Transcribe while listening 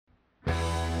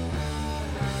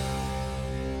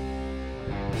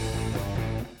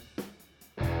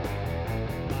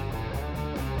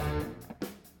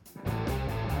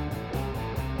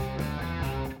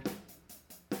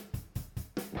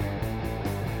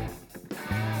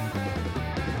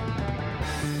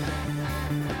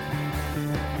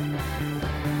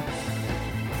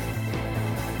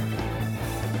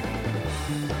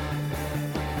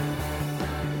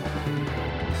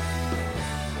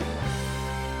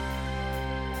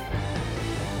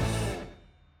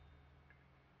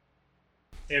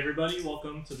Hey everybody,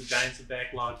 welcome to the Giants of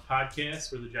Backlog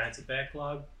podcast. We're the Giants of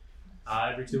Backlog.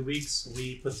 Every 2 weeks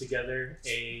we put together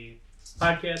a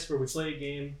podcast where we play a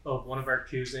game of one of our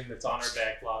choosing that's on our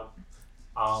backlog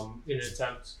in an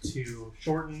attempt to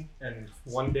shorten and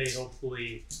one day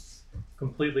hopefully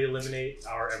completely eliminate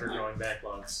our ever-growing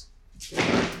backlogs.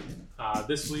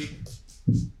 This week...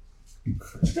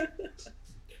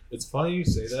 It's funny you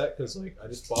say that because I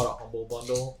just bought a Humble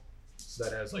Bundle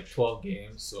that has 12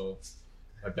 games, so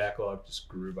my backlog just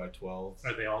grew by 12.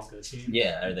 Are they all good teams?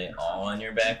 Yeah, are they all on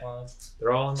your backlog? They're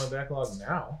all in my backlog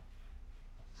now.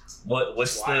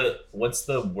 What's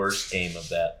the worst game of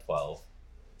that 12?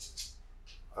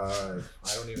 I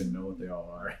don't even know what they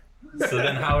all are. So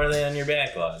then how are they on your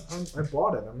backlog? I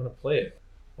bought it. I'm gonna play it.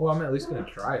 Well, I'm at least gonna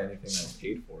try anything I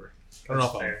paid for. I don't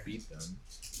know if I'll beat them.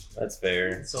 That's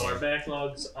fair. So our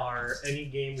backlogs are any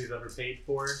game we've ever paid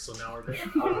for. So now our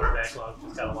backlog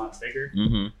just got a lot bigger.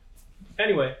 Mm-hmm.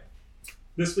 Anyway,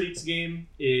 this week's game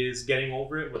is Getting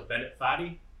Over It with Bennett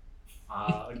Foddy.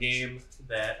 A game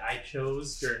that I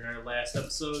chose during our last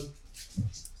episode.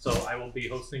 So I will be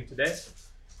hosting today.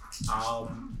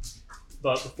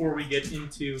 But before we get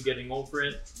into Getting Over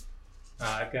It,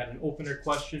 I've got an opener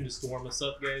question just to warm us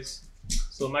up, guys.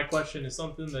 So my question is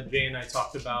something that Jay and I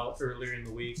talked about earlier in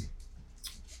the week.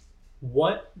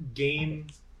 What game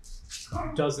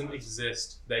doesn't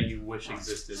exist that you wish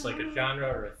existed? Like a genre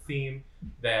or a theme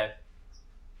that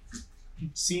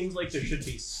seems like there should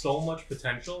be so much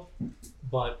potential,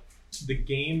 but the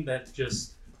game that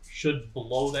just should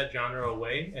blow that genre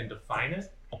away and define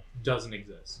it doesn't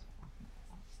exist.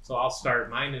 So I'll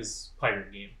start. Mine is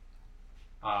pirate game.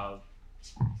 I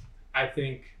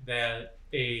think that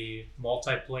a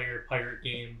multiplayer pirate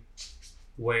game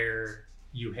where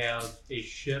you have a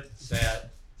ship that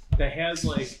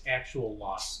has actual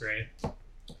loss, right?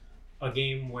 A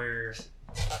game where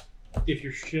if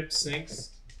your ship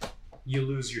sinks, you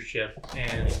lose your ship,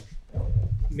 and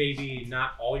maybe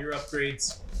not all your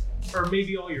upgrades, or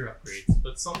maybe all your upgrades,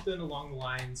 but something along the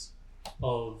lines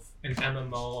of an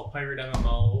MMO, a pirate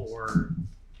MMO, or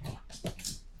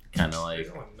kind of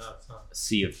like going nuts, huh?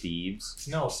 Sea of Thieves.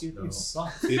 No, Sea of Thieves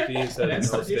sucks. Sea of Thieves That's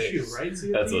the issue, right? Sea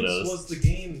of That's what it Thieves is. was the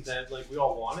game that we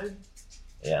all wanted,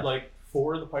 Yeah.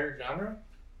 for the pirate genre,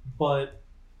 but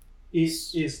it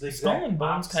is the Skull and exact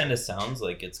Bones opposite. kind of sounds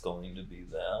like it's going to be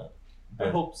that. I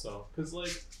hope so, because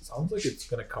Sounds like it's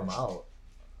gonna come out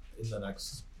in the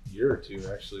next year or two,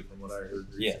 actually, from what I heard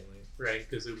Yeah. recently. right,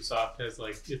 because Ubisoft has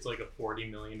it's like a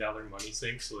 $40 million money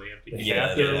sink, so they have to Yeah,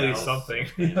 have they to release have. something.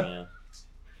 Yeah.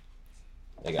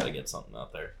 They got to get something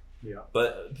out there. Yeah.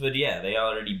 But yeah, they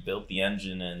already built the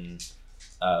engine, and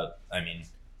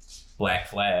Black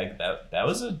Flag. That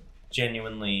was a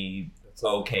genuinely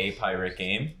okay pirate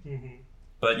game. Mm-hmm.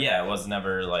 But yeah, it was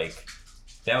never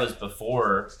that was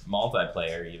before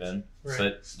multiplayer even. Right.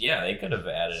 But yeah, they could have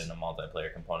added in a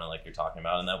multiplayer component like you're talking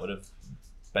about, and that would have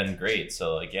been great.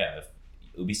 So if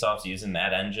Ubisoft's using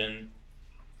that engine,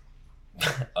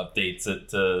 updates it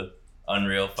to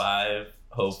Unreal 5,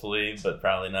 hopefully, but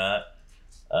probably not,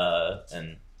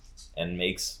 and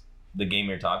makes the game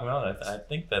you're talking about, I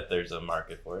think that there's a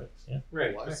market for it. Yeah.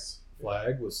 Right.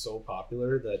 Flag was so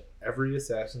popular that every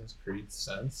Assassin's Creed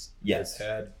since Yes. has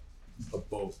had a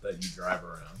boat that you drive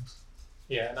around.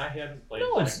 Yeah, and I haven't played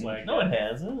No, Black Flag yet. it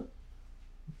hasn't.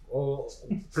 Well,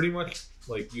 pretty much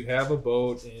you have a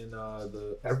boat in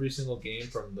every single game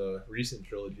from the recent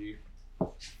trilogy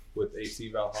with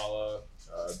AC Valhalla,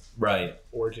 Right.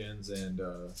 Origins, and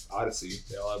Odyssey.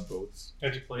 They all have boats.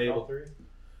 Have you played all three?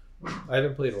 I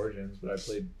haven't played Origins, but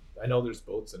I know there's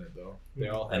boats in it though. They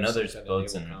all have I know some there's kind of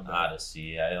boats in naval combat.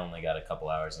 Odyssey. I only got a couple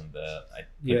hours into that. I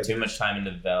Yeah, put too much time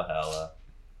into Valhalla.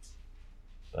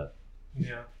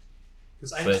 Yeah.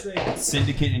 Because I'd But say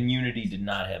Syndicate and Unity did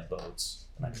not have boats,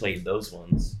 and I played those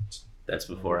ones. That's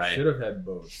before They should have had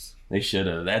boats. They should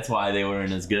have. That's why they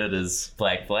weren't as good as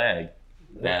Black Flag.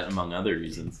 That, among other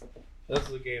reasons. That's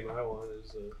the game I want,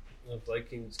 is a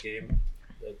Vikings game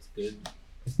that's good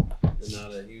and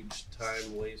not a huge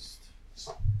time waste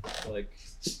like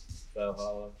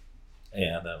Valhalla.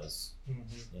 Yeah, that was.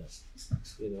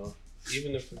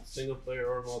 Even if it's single player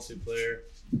or multiplayer,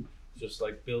 just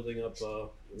building up a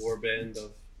warband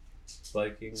of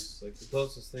Vikings. The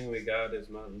closest thing we got is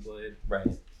Mountain Blade, Right.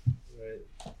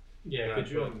 right? yeah, Not could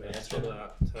you putting a ton imagine?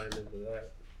 of time into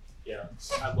that. Yeah,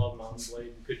 I love Mountain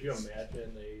Blade. Could you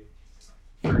imagine a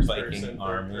Viking first-person,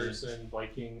 army. third-person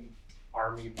Viking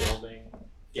army building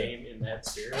game in that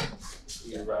spirit?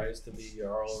 You rise to be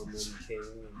Jarl and then King.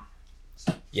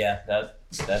 And Yeah,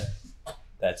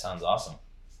 that sounds awesome.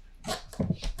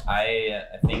 I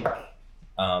think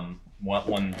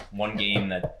one game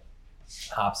that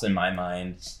pops in my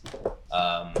mind.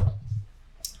 I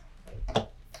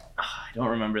don't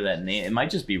remember that name. It might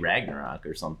just be Ragnarok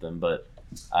or something, but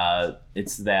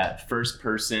it's that first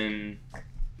person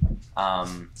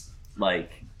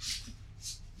like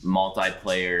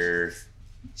multiplayer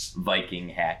Viking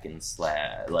hack and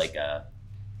slash, like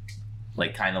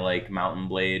kind of like Mountain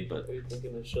Blade, but Are you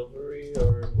thinking of Chivalry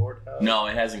or Mortal? no,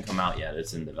 it hasn't come out yet.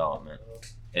 It's in development.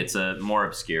 It's a more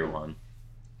obscure one,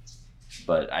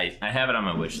 but I have it on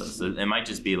my wish list. It might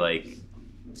just be like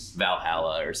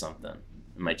Valhalla or something.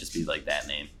 It might just be like that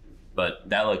name, but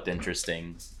that looked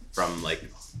interesting from like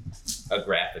a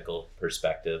graphical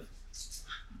perspective.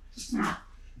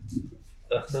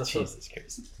 Jesus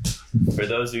Christ. For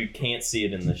those who can't see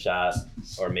it in the shot,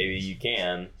 or maybe you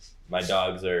can, my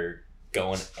dogs are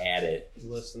going at it.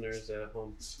 Listeners at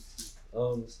home.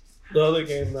 The other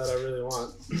game that I really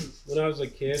want, when I was a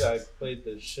kid, I played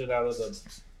the shit out of the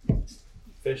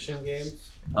fishing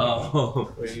games.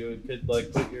 Oh. Where you could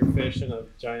like put your fish in a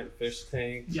giant fish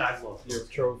tank. Yeah, I love your those.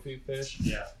 trophy fish.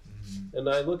 Yeah. And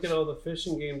I look at all the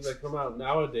fishing games that come out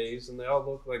nowadays, and they all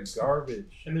look like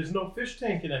garbage. And there's no fish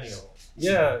tank in any of them.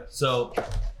 Yeah. So,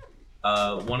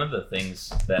 one of the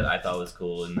things that I thought was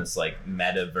cool in this like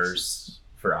metaverse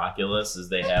for Oculus is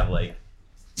they have like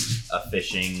a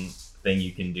fishing thing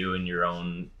you can do in your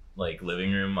own like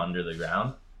living room under the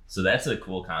ground. So that's a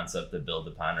cool concept to build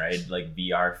upon, right? Like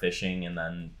VR fishing and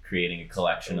then creating a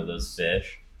collection of those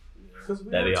fish. Because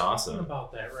we That'd were be talking awesome.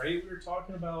 about that, right? We've talked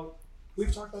about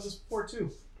this before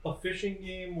too. A fishing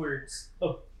game where it's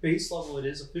a base level, it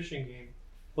is a fishing game,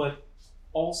 but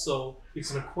also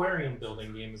it's an aquarium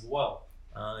building game as well.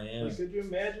 Oh yeah. Like, could you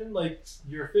imagine, like,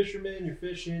 you're a fisherman, you're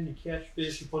fishing, you catch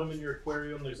fish, you put them in your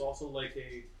aquarium. There's also like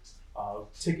a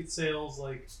ticket sales,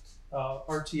 like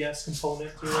RTS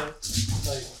component to it.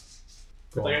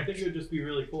 Like I think it would just be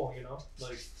really cool, you know?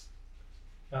 Like,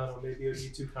 I don't know, maybe it would be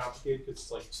too complicated because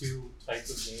it's like two types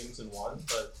of games in one,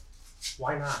 but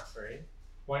why not, right?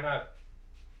 Why not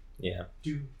Yeah.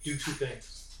 do two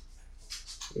things?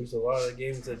 There's a lot of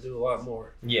games that do a lot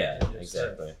more. Yeah, Like you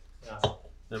exactly. Yeah.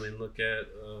 I mean, look at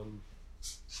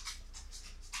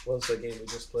what was that game we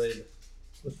just played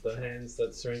with the hands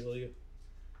that strangle you?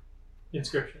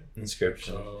 Inscription.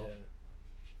 Inscription.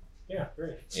 Yeah,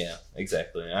 great. Yeah,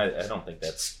 exactly. I don't think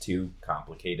that's too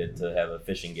complicated to have a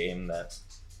fishing game that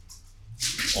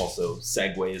also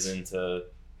segues into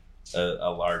a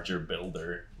larger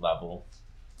builder level.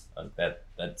 Like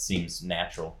that seems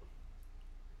natural.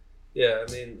 Yeah,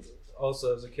 I mean,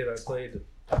 also as a kid, I played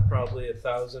probably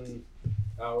 1,000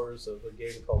 hours of a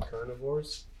game called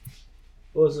Carnivores.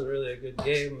 It wasn't really a good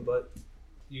game, but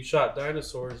you shot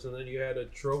dinosaurs, and then you had a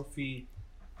trophy,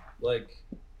 like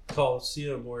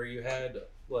Coliseum, where you had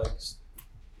like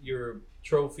your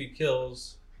trophy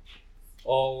kills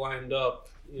all lined up.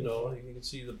 You know, you can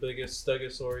see the biggest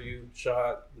stegosaur you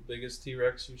shot, the biggest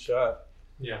T-Rex you shot.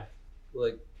 Yeah.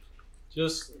 Like,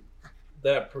 just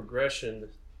that progression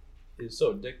is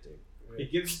so addicting. Right?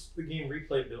 It gives the game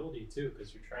replayability too,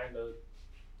 because you're trying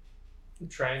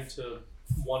to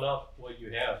one up what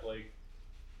you have. Like,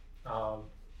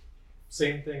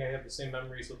 same thing. I have the same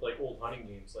memories with like old hunting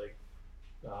games. Like,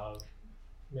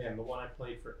 man, the one I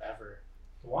played forever.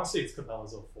 I want to say it's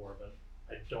Cabela's 04, but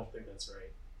I don't think that's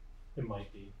right. It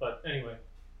might be, but anyway.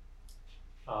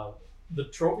 The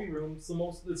trophy room is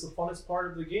it's the funnest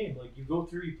part of the game. Like, you go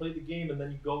through, you play the game, and then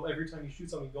you go, every time you shoot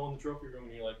something, you go in the trophy room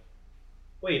and you're like,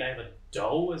 wait, I have a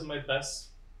doe as my best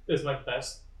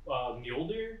mule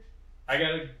deer? I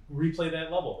gotta replay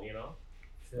that level, you know?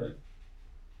 Yeah. Like,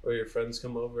 or your friends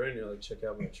come over and you're like, check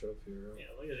out my trophy room. yeah,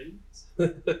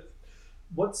 look at it.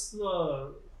 What's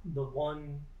the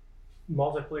one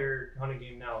multiplayer hunting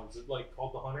game now? Is it like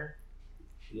called The Hunter?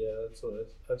 Yeah, that's what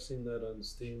I've seen that on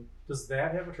Steam. Does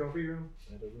that have a trophy room?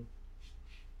 I don't know.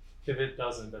 If it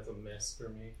doesn't, that's a miss for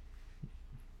me.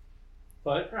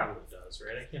 But it probably does,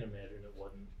 right? I can't imagine it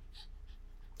wouldn't.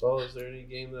 Well, is there any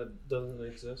game that doesn't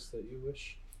exist that you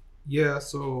wish? Yeah,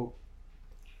 so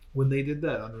when they did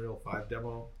that Unreal 5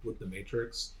 demo with the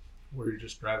Matrix, where you're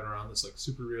just driving around this like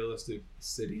super realistic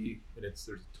city, and there's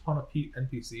a ton of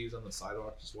NPCs on the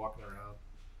sidewalk just walking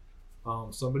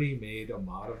around. Somebody made a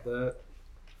mod of that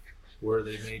where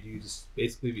they made you just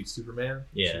basically be Superman.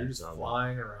 Yeah, so you're just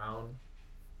flying around,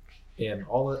 and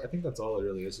I think that's all it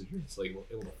really is you're just like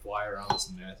able to fly around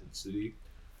this massive city.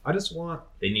 I just want.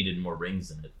 They needed more rings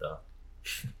in it though.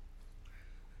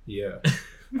 Yeah,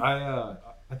 I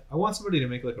want somebody to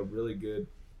make like a really good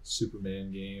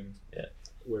Superman game. Yeah,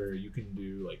 where you can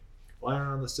do like fly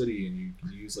around the city and you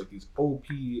can use like these OP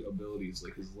abilities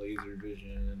like his laser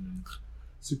vision and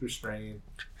super strength.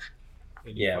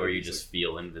 And Yeah, where fight you these, just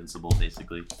feel invincible,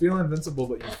 basically. like, feel invincible,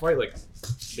 but you fight like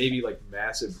maybe like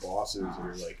massive bosses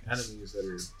or like enemies that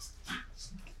are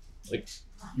like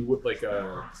you would like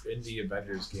in the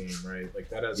Avengers game, right? Like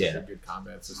that has like, a good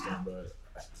combat system, but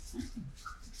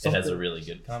It has a really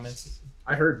good comment system.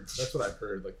 I heard that's what I've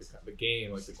heard. Like the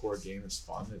game, like the core game is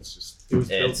fun. It's just it was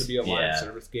built to be a live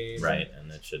service game, right?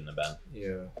 And it shouldn't have been.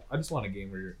 Yeah, I just want a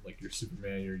game where you're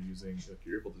Superman. You're using like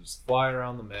you're able to just fly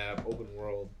around the map, open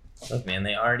world. Look, man,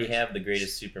 they already have the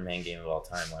greatest Superman game of all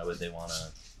time. Why would they want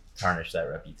to tarnish that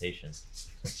reputation?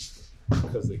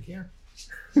 Because they can.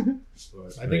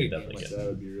 But I think a game like can. that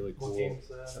would be really cool. What game is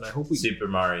that? And I hope we Super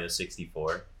Mario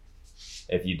 64.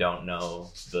 If you don't know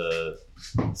the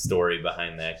story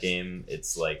behind that game,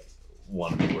 it's like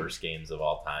one of the worst games of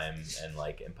all time and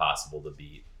like impossible to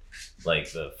beat.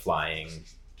 Like the flying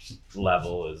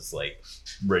level is like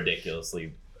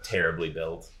ridiculously terribly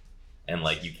built, and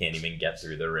like you can't even get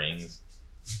through the rings.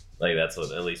 Like that's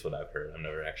what at least what I've heard. I've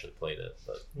never actually played it,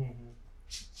 but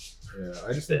Yeah,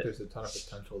 I just think there's a ton of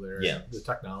potential there. Yeah. The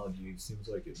technology seems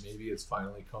like maybe it's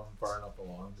finally come far enough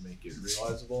along to make it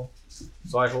realizable.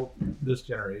 So I hope this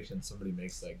generation somebody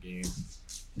makes that game.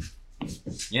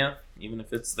 yeah, even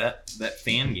if it's that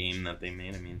fan game that they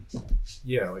made, I mean,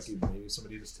 Yeah, like maybe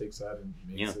somebody just takes that and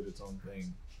makes it its own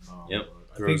thing. Yep.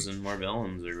 but I throws think, in more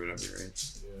villains or whatever,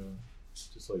 right? yeah,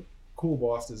 just like cool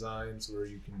boss designs where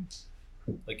you can,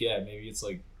 like, yeah, maybe it's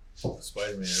like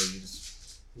Spider-Man where you just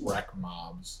wreck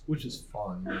mobs, which is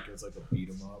fun. Like it's like a beat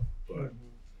 'em up, but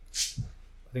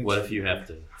I think What that- if you have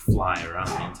to fly around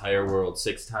the entire world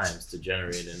 6 times to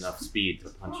generate enough speed to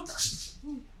punch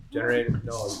them? generate?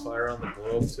 No, you fly around the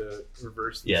globe to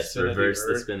reverse. The Yes, spin of reverse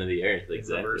the Earth spin of the Earth, in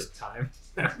exactly. Reverse time.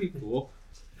 That'd be cool.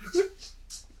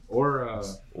 Or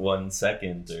 1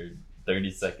 second or 30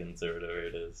 seconds or whatever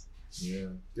it is. yeah,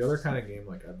 the other kind of game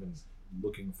like I've been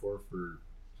looking for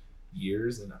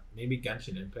years, and maybe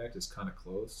Genshin Impact is kind of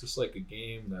close. Just like a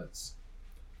game that's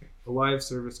a live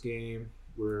service game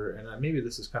where, and maybe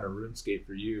this is kind of RuneScape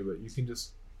for you, but you can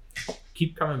just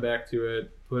keep coming back to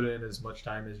it, put in as much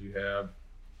time as you have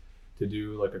to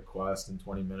do like a quest in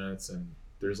 20 minutes, and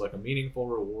there's like a meaningful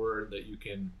reward that you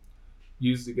can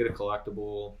use to get a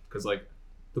collectible, because like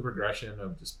the progression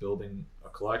of just building a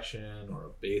collection or a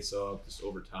base up just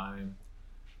over time.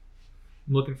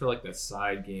 I'm looking for like that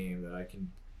side game that I can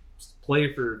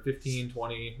play for 15,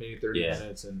 20, maybe 30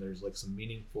 minutes, and there's like some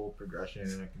meaningful progression,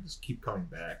 and I can just keep coming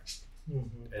back.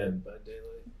 And by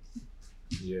Daylight.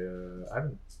 yeah, I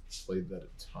haven't played that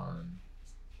a ton,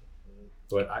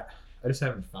 but I just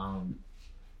haven't found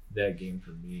that game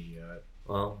for me yet.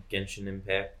 Well, Genshin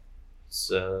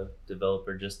Impact's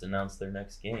developer just announced their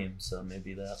next game, so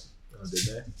maybe that. Oh, did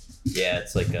they? Yeah,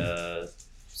 it's like a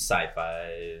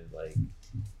sci-fi, like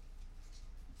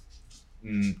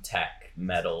tech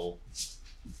metal.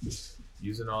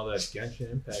 Using all that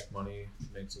Genshin Impact money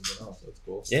to make something else. That's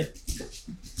cool. Yeah,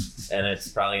 and it's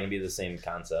probably gonna be the same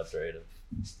concept, right? Of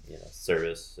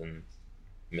service and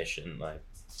mission, like.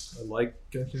 I like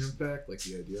Genshin Impact, like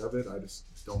the idea of it. I just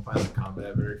don't find the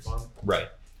combat very fun. Right.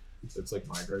 It's like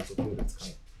my gripe with it. It's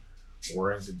kind of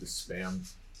boring to just spam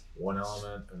one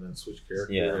element and then switch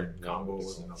character and combo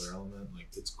with another element. Like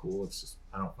it's cool. It's just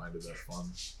I don't find it that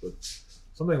fun. But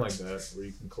something like that where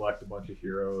you can collect a bunch of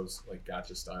heroes, like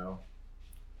gacha style.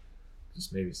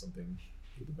 Just maybe something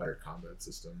with a better combat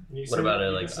system. What about it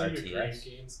like RTS? RTS?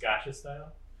 Games, gacha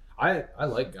style. I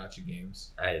like gacha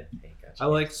games. I hate gacha. I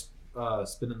like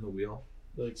spinning the wheel.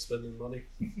 Like spending money.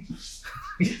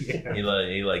 Yeah.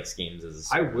 He likes games as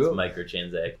I will.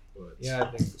 microtransact. But yeah,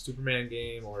 I think the Superman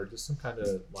game or just some kind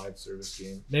of live service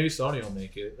game. Maybe Sony will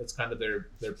make it. That's kind of their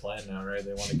plan now, right?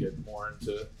 They want to get more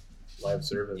into live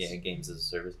service. Yeah, games as a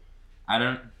service. I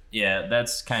don't. Yeah,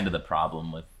 that's kind of the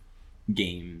problem with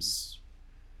games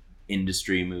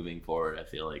industry moving forward. I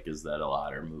feel like is that a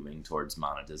lot are moving towards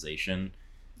monetization,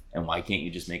 and why can't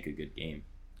you just make a good game?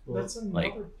 Well, That's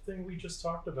another thing we just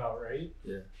talked about, right?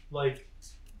 Yeah. Like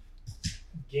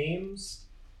games,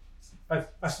 I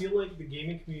feel like the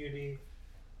gaming community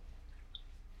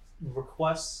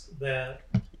requests that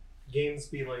games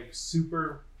be like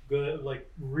super good, like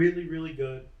really, really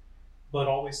good, but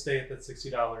always stay at that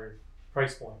 $60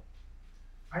 price point.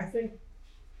 I think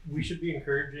we should be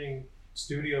encouraging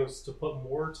studios to put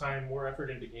more time, more effort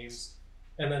into games,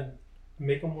 and then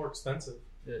make them more expensive.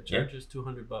 Yeah, charges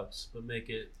 $200, but make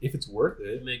it if it's worth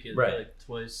it. Right. like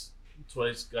twice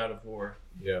God of War.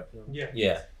 Yeah.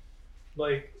 Yeah.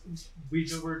 Like we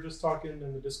were just talking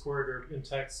in the Discord or in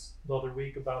text the other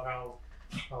week about how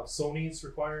Sony's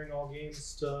requiring all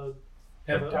games to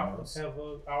have Have a demos. have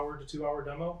a hour to 2 hour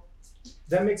demo.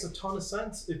 That makes a ton of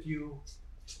sense if you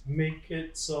make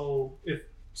it so if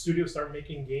studios start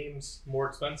making games more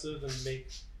expensive and make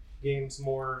games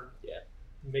more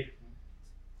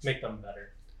make them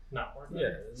better, not more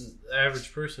better. Yeah, and the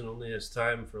average person only has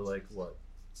time for like what,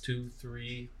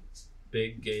 2-3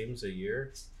 big games a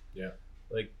year. Yeah.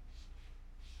 Like,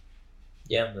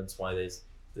 Yeah, that's why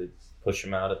they push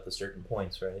them out at the certain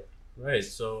points, right? right.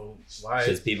 So why?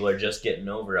 Because people are just getting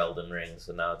over Elden Ring,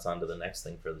 so now it's on to the next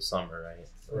thing for the summer, right?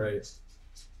 Right.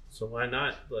 So why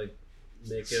not like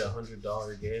make it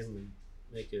 $100 game and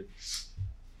make it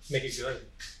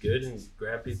good and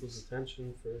grab people's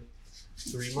attention for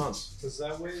 3 months? Because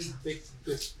that way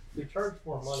they charge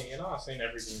more money. And I'm not saying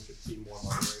every game should be more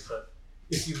money, right? But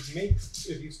if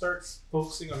you start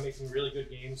focusing on making really good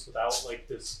games without like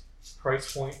this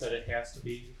price point that it has to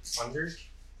be under,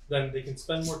 then they can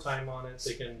spend more time on it.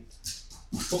 They can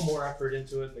put more effort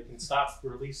into it. They can stop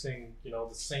releasing, the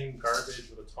same garbage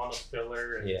with a ton of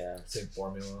filler and Same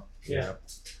formula. Yeah.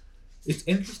 It's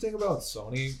interesting about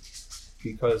Sony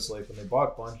because like when they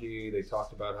bought Bungie, they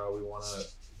talked about how we want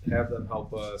to have them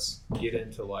help us get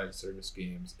into live service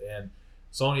games. And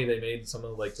Sony, they made some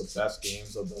of like the best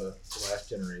games of the last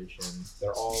generation.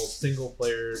 They're all single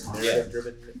player, narrative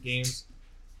driven games.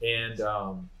 And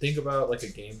think about like a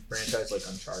game franchise like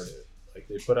Uncharted. Like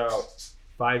they put out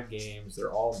 5 games,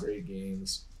 they're all great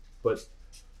games, but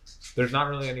there's not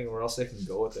really anywhere else they can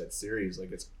go with that series.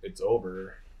 Like it's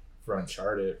over for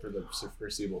Uncharted for the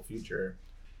foreseeable future.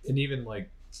 And even like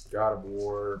God of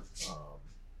War,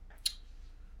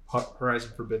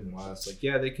 Horizon Forbidden West, like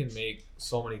they can make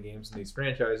so many games in these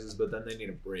franchises, but then they need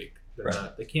a break.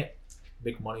 They can't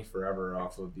make money forever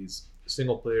off of these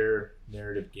single player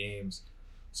narrative games.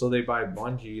 So they buy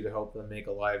Bungie to help them make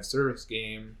a live service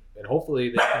game, and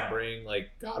hopefully they can bring like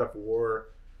God of War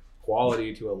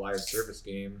quality to a live service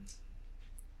game.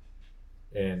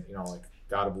 And like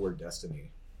God of War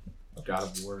Destiny, God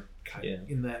of War kind of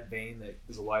in that vein, that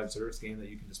is a live service game that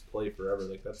you can just play forever.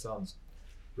 Like that sounds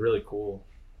really cool.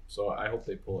 So I hope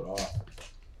they pull it off.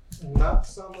 Not to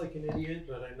sound like an idiot,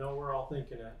 but I know we're all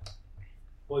thinking it.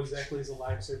 What exactly is a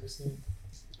live service game?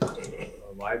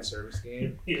 A live service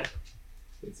game? Yeah.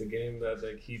 It's a game that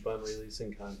they keep on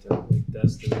releasing content like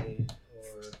Destiny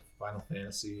or Final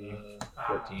Fantasy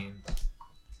 14.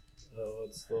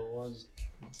 What's the one?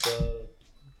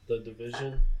 The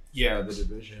Division? Yeah, The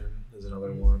Division is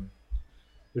another one.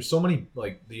 There's so many,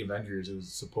 like the Avengers, it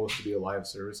was supposed to be a live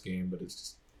service game, but it's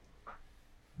just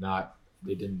not.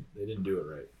 They didn't do it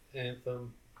right.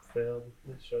 Anthem failed.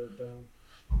 They shut it down.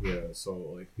 Yeah, so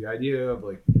like the idea of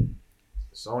like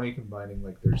Sony combining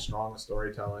like their strong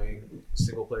storytelling,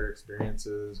 single player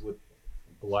experiences with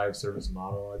a live service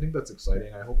model, I think that's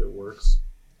exciting. I hope it works.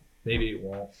 Maybe it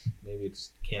won't. Maybe it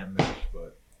can't mesh,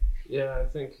 but yeah, I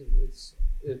think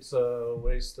it's a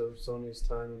waste of Sony's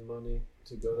time and money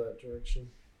to go that direction.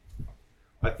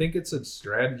 I think it's a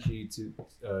strategy to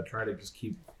try to just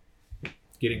keep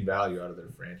getting value out of their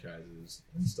franchises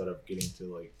instead of getting to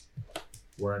like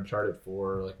where Uncharted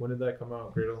 4, like when did that come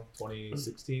out, Cradle?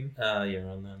 2016? Yeah,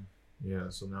 around then. Yeah,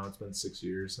 so now it's been 6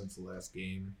 years since the last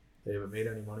game. They haven't made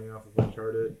any money off of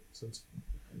Uncharted since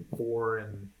 4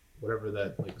 and whatever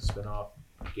that like spin-off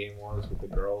game was with the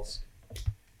girls.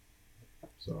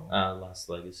 So Lost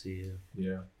Legacy.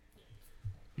 yeah.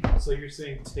 So you're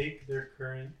saying take their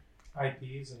current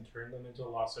IPs and turn them into a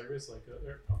live service, like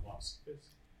a lost service?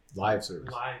 Live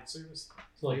service. Live service.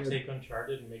 So like take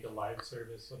Uncharted and make a live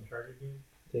service Uncharted game.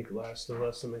 Take Last of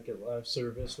Us and make it live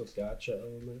service with gacha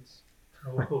elements.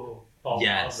 Oh,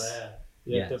 Yes. love that.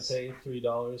 You have to pay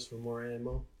 $3 for more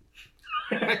ammo.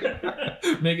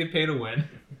 Make it pay to win.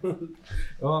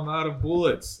 Oh, I'm out of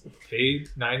bullets. Paid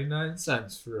 99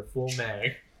 cents for a full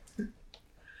mag.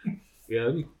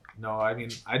 We'll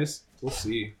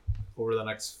see over the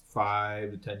next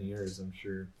 5 to 10 years. I'm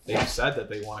sure they've said that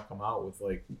they want to come out with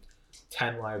like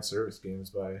 10 live service games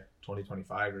by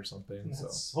 2025 or something.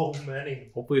 That's so many.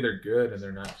 Hopefully they're good and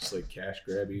they're not just like cash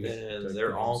grabby.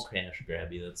 They're all cash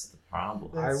grabby. That's the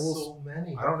problem. That's so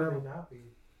many. I don't How know. could they not be?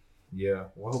 Yeah,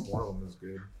 well, I hope one of them is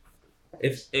good.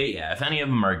 If any of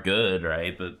them are good,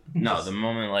 right? But no, the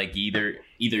moment like either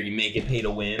you make it pay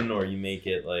to win or you make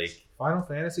it like Final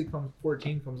Fantasy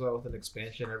 14 comes out with an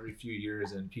expansion every few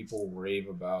years, and people rave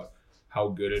about how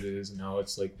good it is and how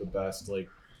it's like the best like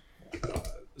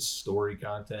story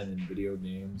content in video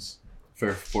games.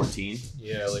 for 14.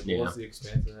 Yeah, like what was the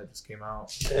expansion that just came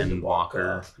out? And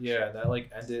Walker. Yeah, and that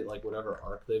like ended like whatever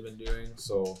arc they've been doing.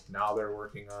 So now they're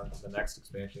working on the next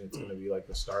expansion. It's gonna be like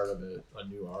the start of a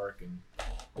new arc, and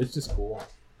it's just cool.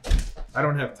 I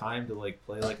don't have time to like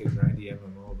play like a grindy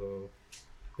MMO though,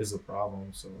 is the problem.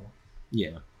 So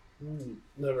Yeah.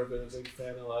 Never been a big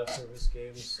fan of live service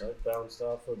games. I bounced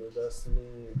off of the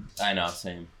Destiny. I know,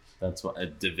 same. That's what a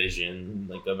Division,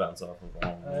 like I bounce off of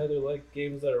all. I either like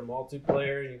games that are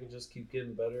multiplayer and you can just keep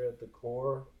getting better at the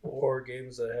core, or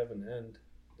games that have an end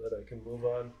that I can move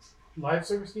on. Live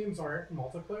service games aren't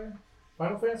multiplayer?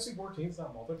 Final Fantasy 14 is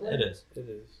not multiplayer? It is. It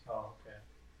is. Oh, okay.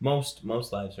 Most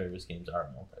live service games are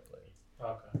multiplayer.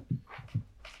 Okay.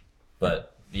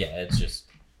 But yeah, it's just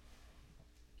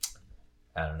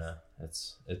I don't know.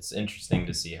 It's interesting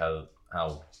to see how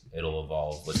it'll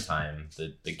evolve with time.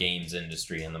 The games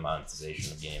industry and the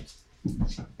monetization of games.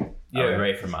 Yeah. Are we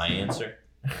ready for my answer?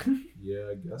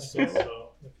 Yeah, I guess I so. guess so.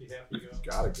 If you have to go.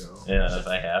 Gotta go. Yeah, if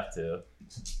I have to.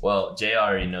 Well, Jay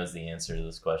already knows the answer to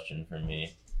this question for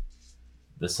me.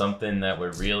 The something that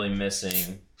we're really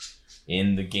missing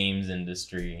in the games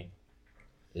industry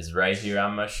is right here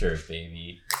on my shirt,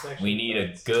 baby. We need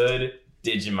a good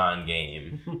Digimon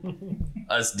game.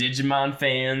 Us Digimon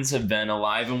fans have been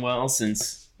alive and well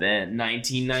since that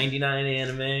 1999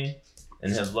 anime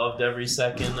and have loved every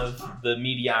second of the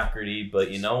mediocrity,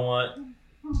 but you know what?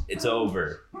 It's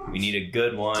over. We need a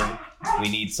good one. We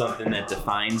need something that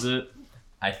defines it.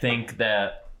 I think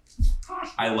that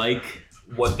I like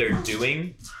what they're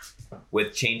doing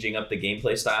with changing up the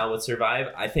gameplay style with Survive.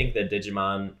 I think that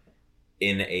Digimon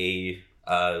in a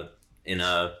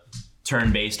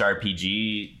turn-based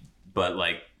RPG, but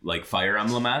like Fire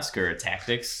Emblem-esque or a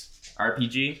tactics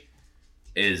RPG,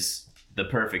 is the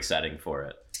perfect setting for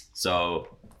it.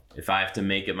 So if I have to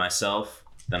make it myself,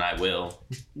 then I will.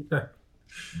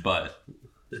 But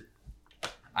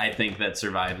I think that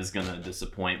Survive is going to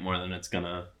disappoint more than it's going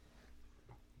to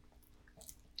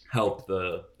help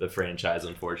the franchise,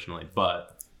 unfortunately.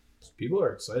 But People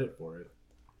are excited for it.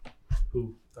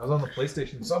 Who? I was on the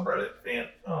PlayStation subreddit, and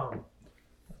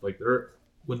like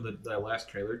when that last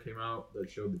trailer came out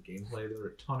that showed the gameplay, there were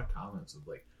a ton of comments of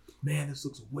like, "Man, this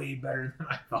looks way better than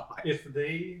I thought." If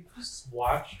they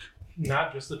watched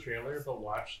not just the trailer, but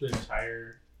watched the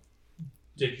entire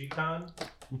Digicon,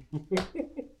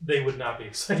 they would not be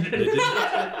excited.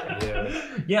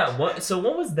 yeah,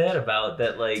 what was that about?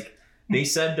 That like they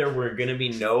said there were gonna be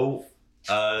no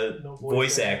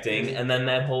voice acting, and then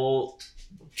that whole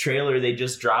trailer they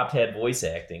just dropped had voice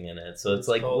acting in it. So it's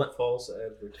like called false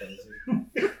advertising.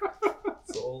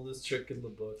 It's the oldest trick in the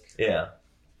book. Yeah.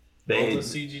 All the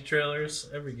CG trailers,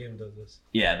 every game does this.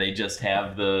 Yeah, they just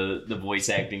have the voice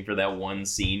acting for that one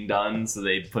scene done, so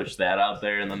they push that out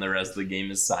there, and then the rest of the game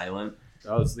is silent.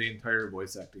 That was the entire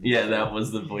voice acting. Yeah, that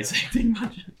was the voice acting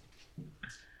budget.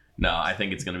 No, I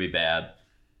think it's going to be bad.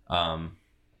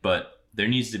 But there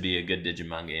needs to be a good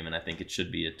Digimon game, and I think it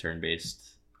should be a turn-based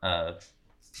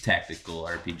tactical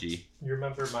RPG. You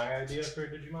remember my idea for a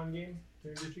Digimon game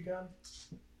during Digicon?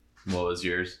 What was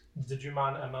yours?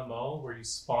 Digimon MMO, where you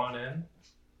spawn in.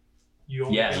 You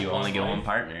only get one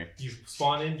partner. You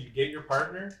spawn in, you get your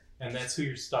partner, and that's who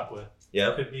you're stuck with.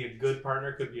 Yep. Could be a good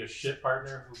partner, could be a shit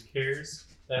partner. Who cares?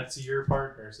 That's your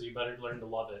partner, so you better learn to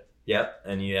love it. Yep,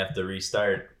 and you have to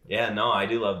restart. Yeah, no, I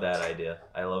do love that idea.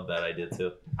 I love that idea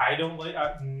too. I don't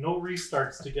like no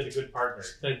restarts to get a good partner.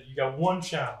 Like, you got one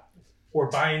shot, or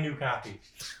buy a new copy.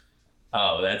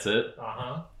 Oh, that's it?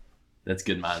 Uh-huh. That's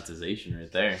good monetization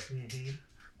right there. Mm-hmm.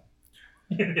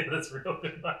 Yeah, that's real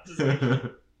good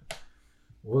monetization.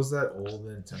 What was that old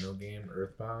Nintendo game,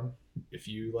 Earthbound? If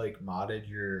you like modded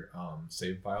your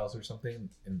save files or something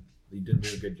and you didn't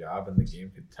do a good job and the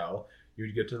game could tell, you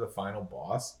would get to the final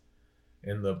boss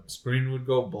and the screen would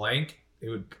go blank. It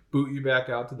would boot you back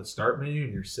out to the start menu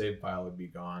and your save file would be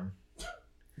gone.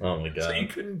 Oh my god. So you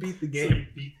couldn't beat the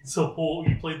So game.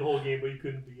 you played the whole game, but you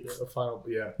couldn't beat it. The final,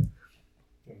 yeah.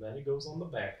 And then it goes on the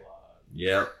backlog.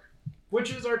 Yep.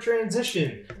 Which is our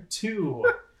transition to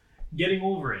getting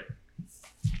over it.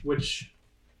 Which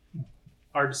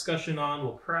our discussion on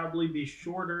will probably be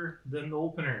shorter than the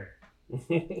opener.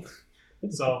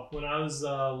 So when I was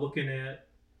looking at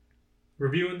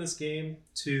reviewing this game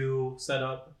to set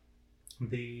up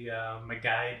the my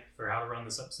guide for how to run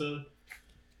this episode,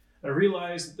 I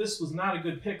realized this was not a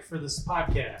good pick for this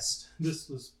podcast. This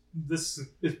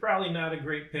is probably not a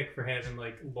great pick for having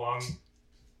like long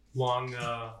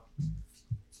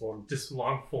form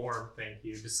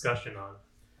discussion on.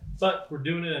 But we're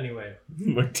doing it anyway.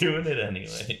 We're doing it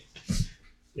anyway.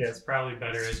 Yeah, it's probably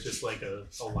better as just like a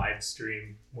live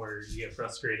stream where you get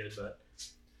frustrated, but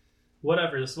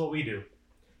whatever, this is what we do.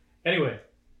 Anyway,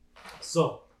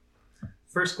 so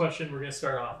first question we're going to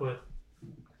start off with.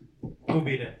 Who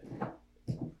beat it?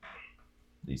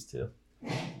 These two.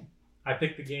 I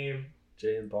picked the game.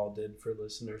 Jay and Paul did for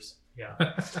listeners. Yeah.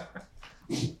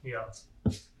 Yeah.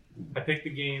 I picked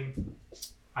the game.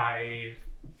 I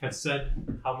have said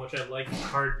how much I like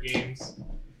hard games,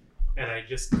 and I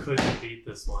just couldn't beat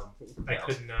this one. I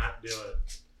could not do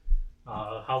it.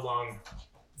 How long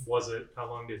was it? How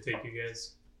long did it take you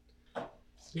guys? I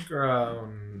think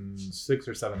around 6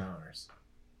 or 7 hours.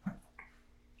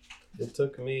 It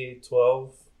took me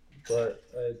 12, but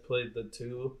I had played the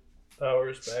 2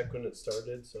 hours back when it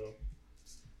started, so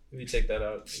if you take that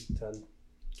out, 10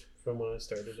 from when I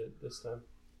started it this time.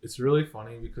 It's really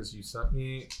funny because you sent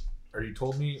me, or you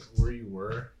told me where you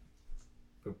were,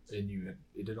 and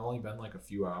it had only been like a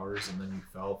few hours, and then you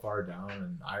fell far down.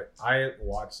 And I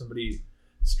watched somebody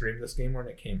stream this game when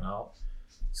it came out,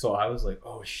 so I was like,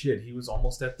 oh shit, he was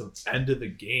almost at the end of the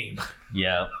game.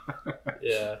 Yeah.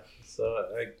 Yeah. So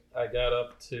I got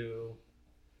up to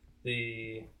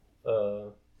the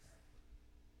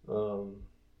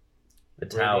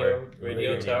tower.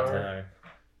 Radio tower.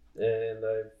 And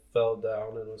I fell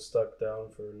down and was stuck down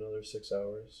for another 6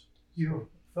 hours. You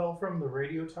fell from the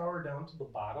radio tower down to the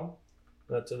bottom?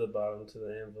 Not to the bottom, to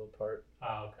the anvil part.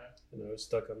 Oh, okay. And I was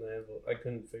stuck on the anvil. I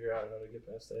couldn't figure out how to get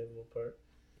past the anvil part.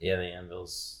 Yeah, the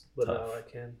anvil's But tough. now I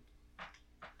can.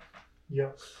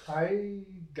 Yep. I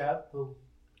got the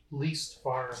least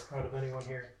far out of anyone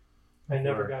here. I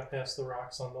never got past the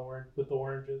rocks on the with the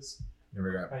oranges.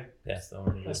 Never got. Past the I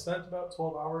oranges. spent about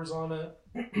 12 hours on it.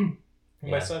 Yeah.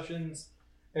 My sessions,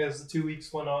 as the 2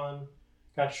 weeks went on,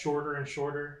 got shorter and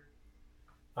shorter.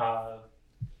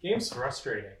 Game's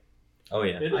frustrating. Oh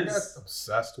yeah. It I got is.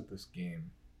 obsessed with this game.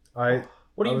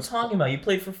 What are I you was- talking about? You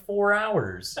played for 4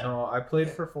 hours. No, I played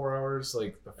for 4 hours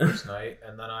like the first night,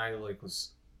 and then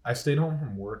I stayed home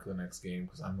from work the next game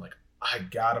because I'm like, I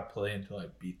gotta play until I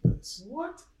beat this.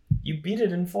 What? You beat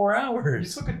it in 4 You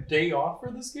hours. took a day off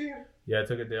for this game? Yeah, I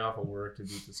took a day off of work to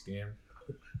beat this game.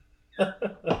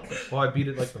 Well, I beat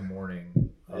it like the morning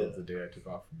of the day I took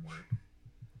off from work.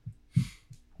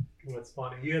 What's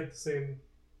funny, you had the same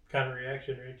kind of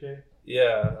reaction, right, Jay?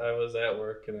 Yeah, I was at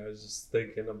work and I was just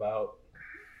thinking about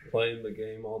playing the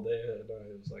game all day, and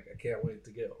I was like, I can't wait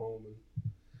to get home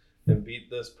and beat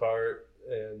this part,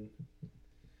 and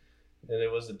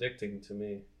it was addicting to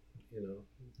me, you know.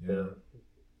 Yeah. To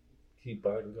keep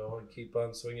on going, keep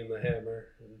on swinging the hammer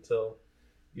until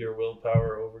your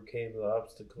willpower overcame the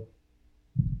obstacle.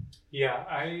 Yeah,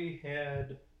 I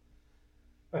had,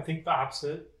 I think, the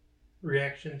opposite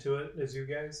reaction to it as you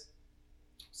guys.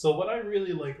 So what I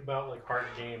really like about like hard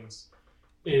games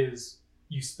is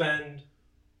you spend,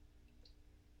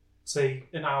 say,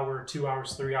 an hour, 2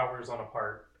 hours, 3 hours on a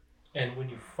part, and when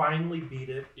you finally beat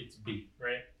it, it's beat,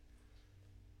 right?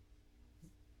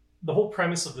 The whole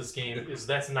premise of this game is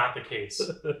that's not the case,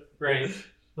 right?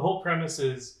 The whole premise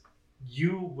is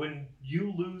when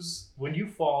you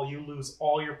fall, you lose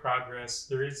all your progress.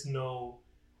 There is no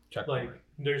Checkpoint.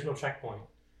 there's no checkpoint.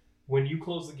 When you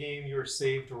close the game, you're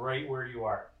saved right where you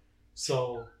are.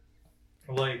 So,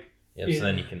 like, Yeah, so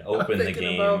then you can open the thinking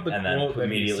game about the and then quote that he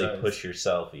immediately says. push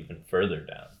yourself even further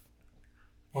down.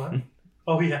 what?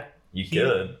 Oh yeah, You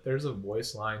could. There's a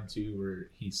voice line too where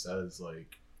he says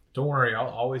like, "Don't worry, I'll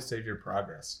always save your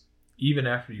progress, even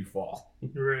after you fall."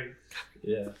 right.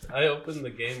 Yeah, I opened the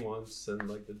game once, and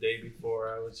like the day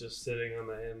before, I was just sitting on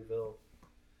the anvil,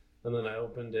 and then I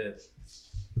opened it,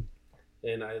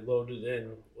 and I loaded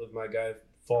in with my guy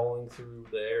falling through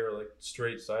the air like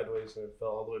straight sideways, and I fell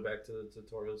all the way back to the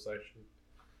tutorial section.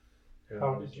 And I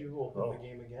How was did you like, open "Oh," the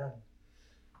game again?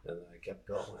 And then I kept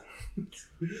going.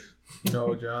 You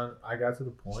know, John, I got to the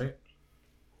point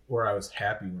where I was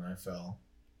happy when I fell.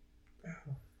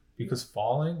 Because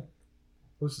falling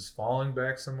was just falling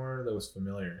back somewhere that was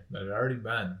familiar, that had already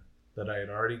been, that I had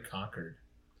already conquered.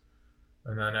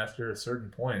 And then after a certain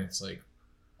point, it's like,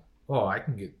 oh, I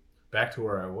can get back to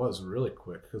where I was really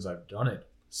quick because I've done it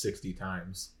 60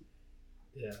 times.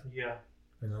 Yeah. Yeah.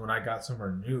 And then when I got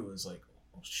somewhere new, it was like,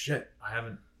 oh shit, I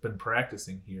haven't been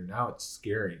practicing here. Now it's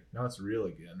scary. Now it's real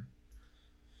again.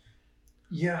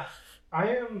 Yeah,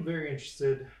 I am very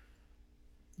interested.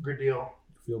 Good deal.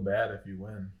 Feel bad if you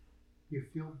win. You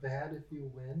feel bad if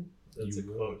you win? That's You a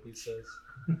will. quote he says.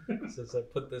 He says, I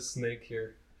put this snake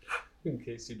here in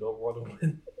case you don't want to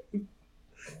win.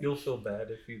 You'll feel bad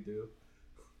if you do.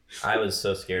 I was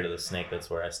so scared of the snake, that's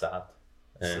where I stopped.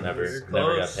 And So never you're got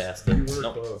close. past You it. were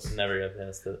Nope, close. never got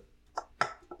past it.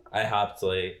 I hopped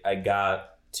I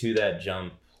got to that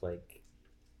jump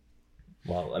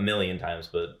a million times,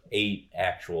 but 8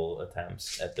 actual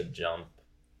attempts at the jump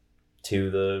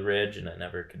to the ridge, and I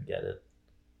never could get it.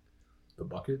 The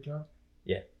bucket jump?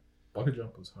 Yeah. Bucket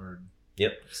jump was hard.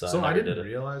 Yep. So, So I I never didn't did it.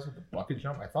 realize with the bucket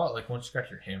jump, I thought like once you got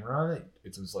your hammer on it,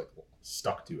 it was like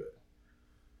stuck to it.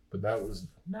 But that was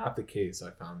not the case,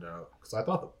 I found out. Because I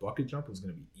thought the bucket jump was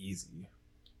going to be easy.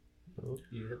 Oh,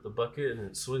 you hit the bucket and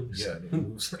it swings. Yeah, and it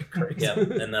moves like crazy. Yeah,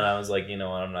 and then I was like, you know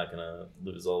what, I'm not going to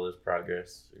lose all this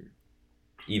progress or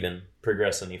even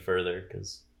progress any further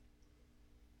because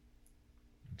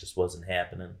it just wasn't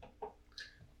happening.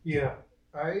 Yeah,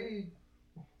 I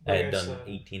had done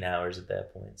 18 hours at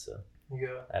that point, so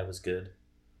yeah, I was good.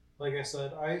 like I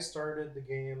said, I started the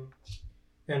game,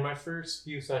 and my first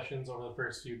few sessions over the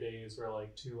first few days were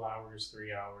like 2 hours,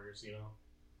 3 hours. You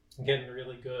know, getting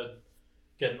really good,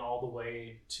 getting all the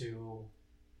way to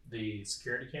the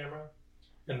security camera,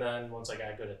 and then once I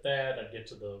got good at that, I'd get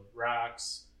to the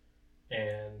rocks,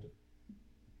 and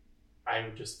I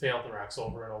would just fail the rocks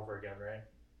over and over again, right?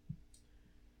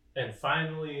 And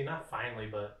finally, not finally,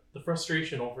 but the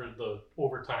frustration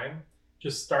over time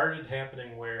just started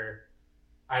happening where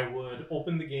I would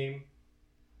open the game,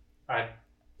 I'd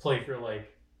play for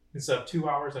like, instead of 2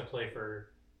 hours, I'd play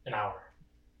for an hour.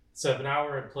 Instead of an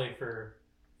hour, I'd play for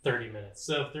 30 minutes.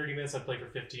 Instead of 30 minutes, I'd play for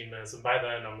 15 minutes. And by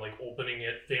then, I'm like opening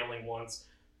it, failing once,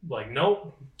 like,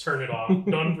 nope, turn it off,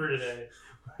 done for today.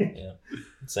 Yeah,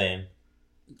 same.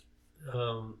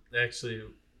 Actually,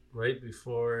 right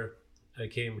before I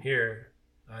came here,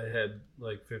 I had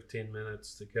like 15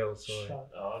 minutes to kill, so Shut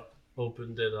up. I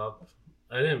opened it up.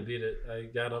 I didn't beat it. I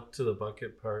got up to the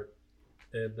bucket part,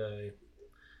 and I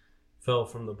fell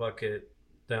from the bucket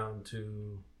down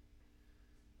to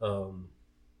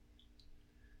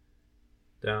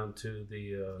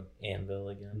the Anvil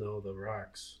again. no, the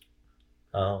rocks.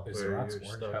 Oh, Is the Where rocks you're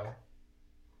orange stuck. hell?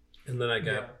 And then I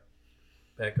got Yeah.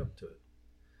 back up to it,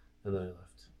 and then I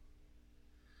left.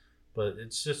 But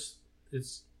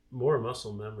it's more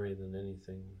muscle memory than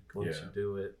anything. Like once Yeah. you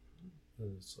do it,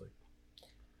 and it's like,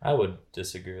 I would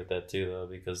disagree with that too, though,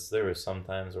 because there were some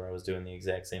times where I was doing the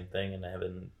exact same thing and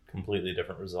having completely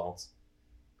different results.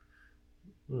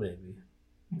 maybe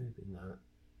not.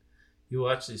 You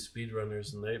watch these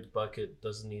speedrunners and their bucket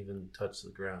doesn't even touch the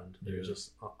ground. They're Yeah.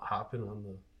 just hopping on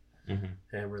the Mm-hmm.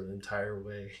 hammer the entire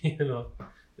way. You know,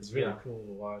 it's really Yeah. cool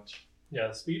to watch. Yeah,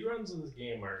 the speedruns of this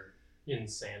game are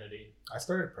insanity. I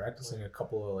started practicing a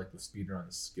couple of like the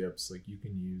speedrun skips. Like you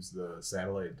can use the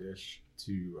satellite dish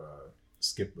to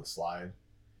skip the slide.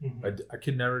 I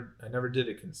never did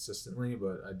it consistently,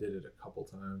 but I did it a couple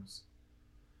times.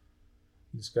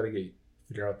 You just got to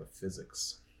figure out the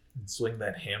physics and swing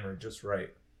that hammer just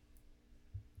right.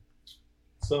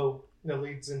 So that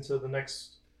leads into the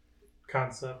next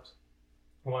concept.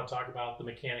 I want to talk about the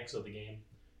mechanics of the game,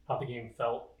 how the game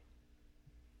felt.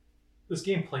 This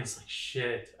game plays like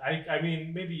shit. I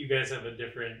mean, maybe you guys have a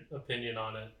different opinion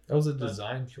on it. That was a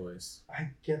design choice. I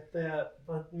get that,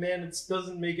 but man, it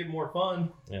doesn't make it more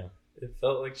fun. It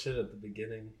felt like shit at the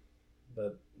beginning,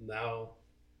 but now,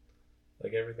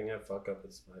 like everything I fuck up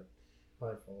is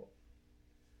my fault.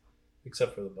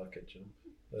 Except for the bucket jump.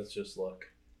 That's just luck.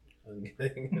 I'm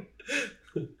getting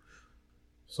it.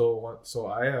 So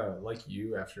I like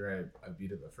you, after I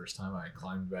beat it the first time, I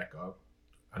climbed back up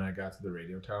and I got to the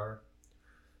radio tower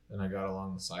and I got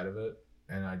along the side of it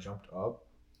and I jumped up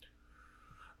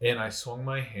and I swung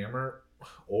my hammer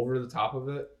over the top of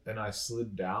it and I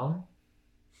slid down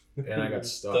and I got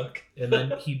stuck. And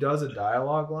then he does a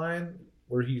dialogue line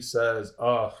where he says,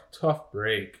 "Oh, tough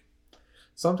break.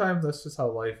 Sometimes that's just how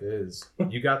life is.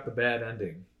 You got the bad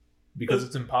ending because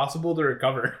it's impossible to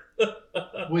recover."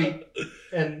 Wait,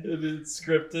 and It's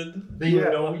scripted. they Yeah.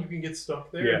 know you can get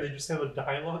stuck there, Yeah. and they just have a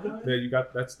dialogue on it? Yeah,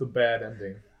 that's the bad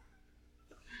ending.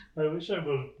 I wish I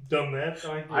would have done that.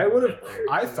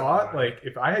 I thought, like,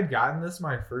 if I had gotten this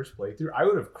my first playthrough, I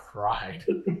would have cried.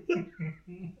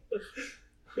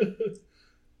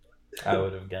 I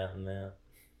would have gotten that.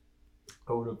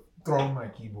 I would have thrown my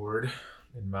keyboard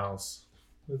and mouse.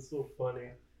 That's so funny.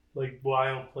 Like,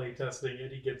 while playtesting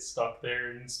it, he gets stuck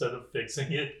there, and instead of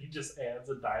fixing it, he just adds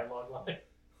a dialogue line.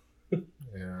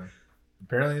 Yeah.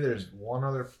 Apparently there's one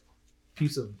other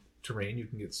piece of terrain you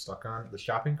can get stuck on. The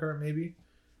shopping cart, maybe?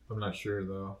 I'm not sure,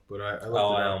 though. But I looked it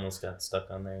I up. almost got stuck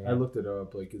on there. I looked it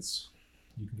up. Like, you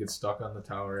can get stuck on the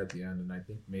tower at the end, and I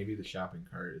think maybe the shopping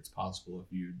cart, it's possible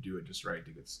if you do it just right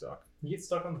to get stuck. You get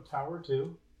stuck on the tower,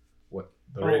 too?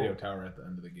 The radio tower at the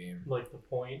end of the game. Like the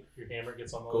point, your hammer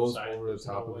gets on the Goes other side. over the there's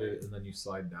top no of way. it, and then you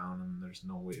slide down, and there's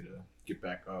no way to get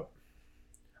back up.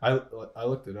 I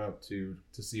looked it up too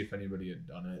to see if anybody had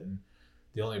done it, and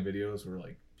the only videos were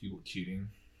like people cheating.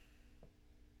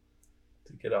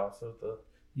 To get off of the.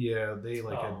 Yeah, they had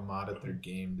Oh. modded their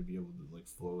game to be able to like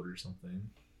float or something.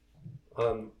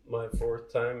 On my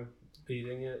fourth time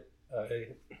beating it, I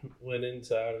went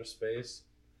into outer space,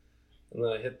 and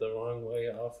then I hit the wrong way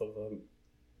off of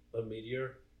a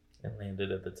meteor, And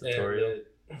landed at the tutorial.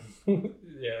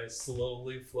 I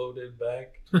slowly floated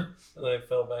back, and I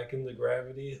fell back into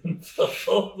gravity and fell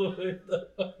all the way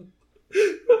down.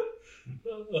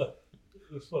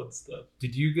 The fun stuff.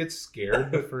 Did you get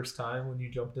scared the first time when you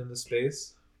jumped into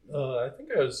space? I think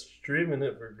I was streaming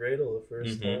it for Gradle the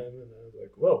first Mhm. time, and I was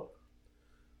like, "Whoa,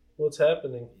 what's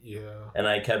happening?" Yeah. And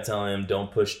I kept telling him,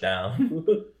 don't push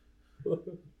down.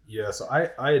 Yeah, so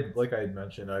I had, like I had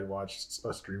mentioned, I'd watched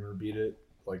a streamer beat it,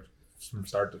 like, from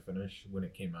start to finish when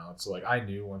it came out. So, like, I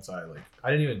knew once I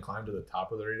didn't even climb to the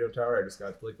top of the radio tower. I just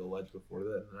got to, like, the ledge before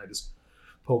that, and then I just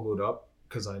pogoed up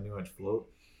because I knew I'd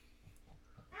float.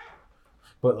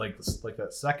 But, like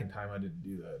that second time, I didn't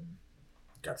do that and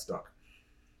got stuck.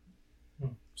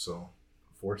 So,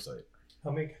 foresight.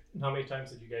 How many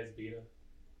times did you guys beat it?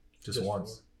 Just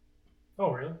once.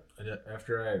 Oh, really?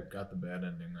 After I got the bad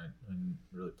ending, I didn't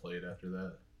really play it after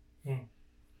that.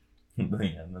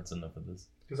 Yeah, that's enough of this.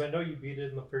 Because I know you beat it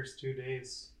in the first 2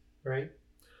 days, right?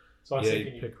 So I was Yeah,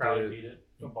 thinking you you picked probably it. beat it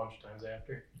a bunch of times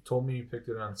after. You told me you picked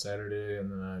it on Saturday,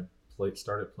 and then I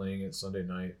started playing it Sunday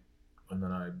night, and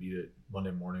then I beat it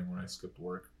Monday morning when I skipped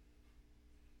work.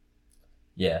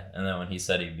 Yeah, and then when he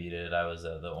said he beat it, I was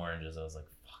the oranges. I was like,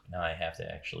 fuck, now I have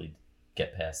to actually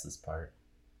get past this part.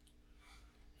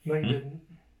 No, you didn't.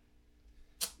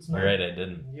 It's You're not- right, I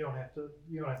didn't. You don't have to.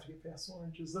 You don't have to get past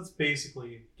oranges. That's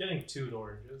basically getting 2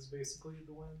 oranges. Basically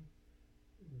the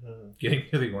win. Getting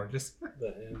to the oranges.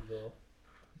 The anvil.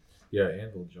 Yeah,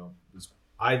 anvil jump is,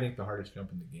 I think, the hardest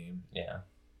jump in the game. Yeah.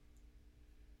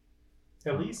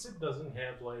 At least it doesn't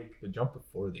have like. The jump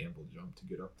before the anvil jump to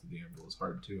get up to the anvil is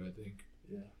hard too, I think.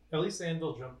 Yeah. At least the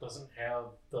anvil jump doesn't have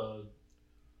the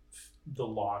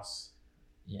loss.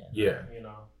 Yeah. Yeah. You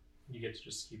know, you get to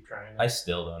just keep trying. I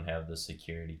still don't have the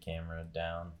security camera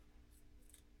down.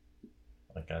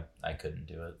 Like, I couldn't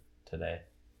do it today.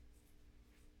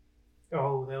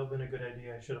 Oh, that would have been a good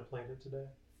idea. I should have played it today.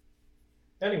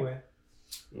 Anyway,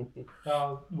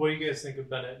 what do you guys think of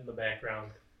Bennett in the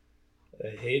background?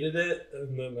 I hated it,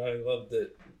 and then I loved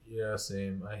it. Yeah,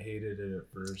 same. I hated it at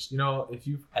first. You know, if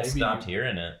you I stopped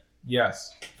hearing it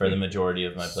Yes. for the majority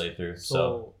of my playthrough,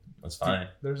 so that's fine.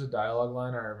 There's a dialogue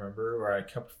line I remember where I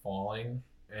kept falling,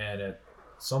 and at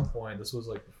some point, this was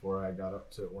like before I got up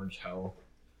to Orange Hell,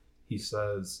 he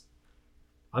says,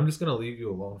 "I'm just gonna leave you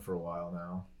alone for a while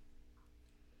now."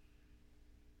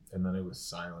 And then it was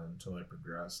silent until I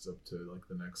progressed up to like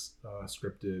the next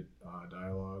scripted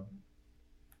dialogue.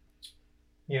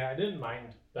 Yeah, I didn't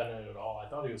mind Bennett at all. I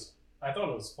thought it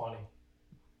was funny.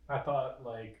 I thought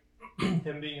like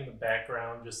him being in the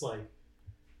background, just like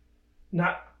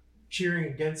not cheering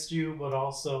against you, but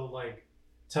also like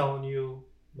telling you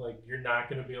like you're not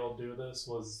gonna be able to do this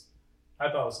I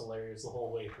thought it was hilarious the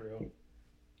whole way through.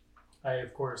 I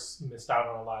of course missed out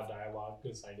on a lot of dialogue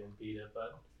because I didn't beat it,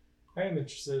 but I am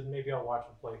interested. Maybe I'll watch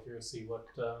a playthrough and see what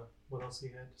else he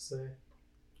had to say.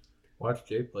 Watch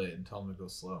Jay play it and tell him to go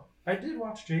slow. I did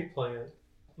watch Jay play it.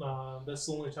 That's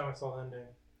the only time I saw that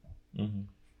name.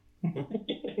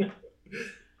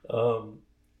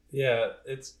 Yeah,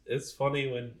 it's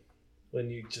funny when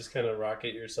you just kind of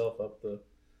rocket yourself up the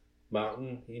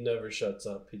mountain. He never shuts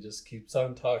up. He just keeps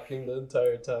on talking the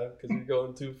entire time because you're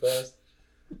going too fast.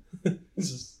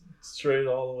 Just straight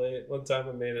all the way. One time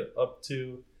I made it up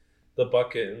to the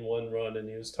bucket in one run, and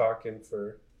he was talking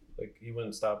for like he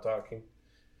wouldn't stop talking.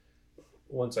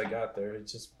 Once I got there,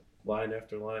 it's just line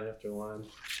after line after line.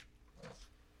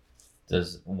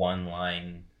 Does one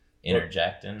line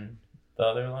interject in the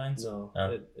other lines? No,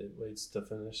 Oh. it waits to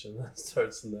finish and then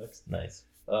starts the next. Nice.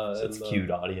 So it's cued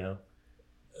audio.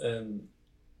 And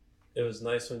it was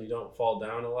nice when you don't fall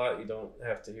down a lot. You don't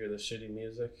have to hear the shitty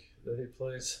music that he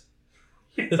plays.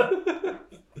 The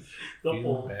Feeling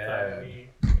old bad. timey.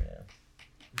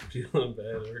 Feeling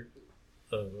bad. Or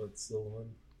what's the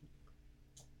one?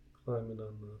 Climbing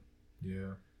on the...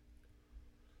 Yeah.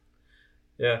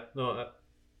 Yeah, no,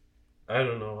 I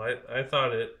don't know. I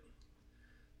thought it...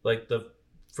 Like, the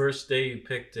first day you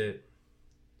picked it,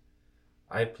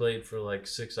 I played for like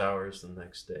 6 hours the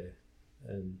next day.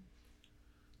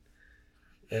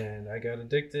 And I got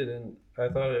addicted, and I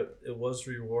thought it was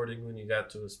rewarding when you got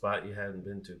to a spot you hadn't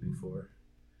been to before.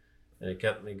 And it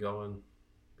kept me going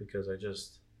because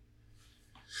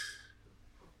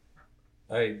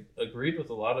I agreed with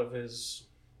a lot of his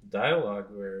dialogue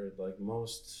where like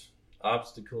most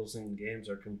obstacles in games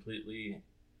are completely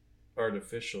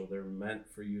artificial. They're meant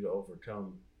for you to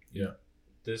overcome. Yeah.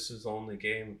 This is the only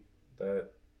game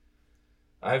that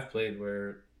I've played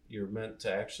where you're meant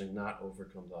to actually not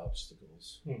overcome the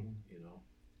obstacles. Mm-hmm. You know,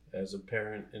 as a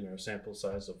parent in our sample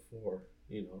size of 4,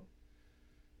 you know,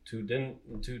 2 didn't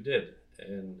and 2 did.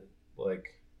 and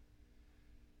like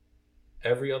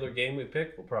every other game we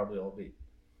pick, we'll probably all beat.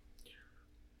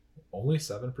 Only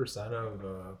 7%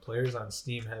 of players on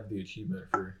Steam have the achievement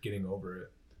for getting over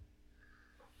it.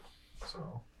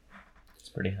 So It's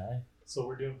pretty high. So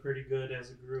we're doing pretty good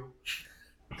as a group.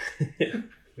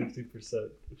 50%.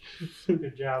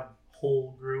 Good job,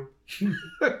 whole group. Do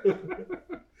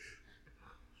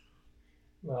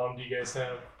you guys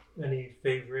have any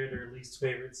favorite or least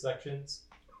favorite sections?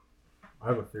 I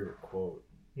have a favorite quote.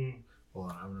 Hmm.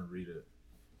 Hold on, I'm gonna read it.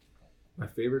 My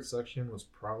favorite section was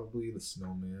probably the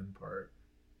snowman part.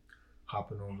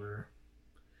 Hopping over.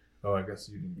 Oh, I guess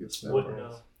you didn't get that. Wouldn't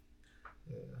know.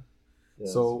 Yeah. Yeah,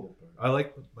 So, that's a good part. I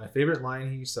like my favorite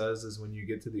line he says is when you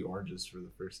get to the oranges for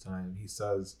the first time. He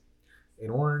says, "An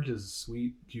orange is a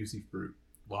sweet, juicy fruit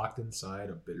locked inside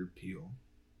a bitter peel."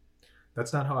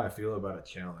 That's not how I feel about a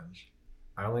challenge.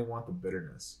 I only want the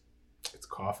bitterness. It's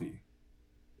coffee.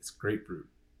 It's grapefruit.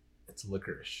 It's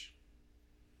licorice.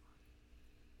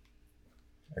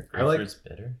 Are I like- grapefruits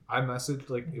bitter? I messaged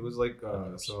it was like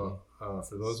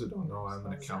for those who don't know, I'm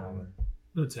an accountant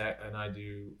and I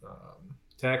do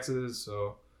taxes.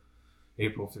 So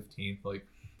April 15th, like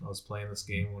I was playing this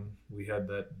game when we had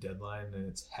that deadline, and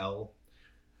it's hell.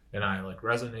 And I like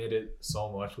resonated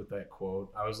so much with that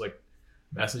quote. I was like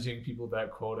messaging people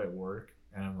that quote at work,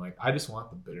 and I'm like, I just want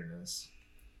the bitterness.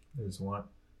 I just want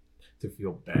to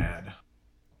feel bad.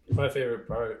 My favorite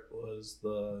part was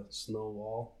the snow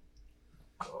wall.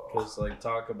 Because, like,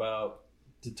 talk about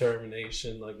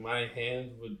determination. Like, my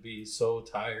hand would be so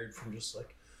tired from just,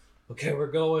 like, okay,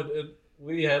 we're going. And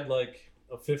we had, like,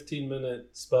 a 15-minute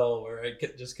spell where I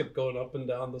just kept going up and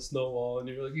down the snow wall. And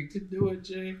you were like, you can do it,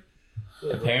 Jay.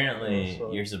 Apparently,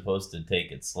 So- you're supposed to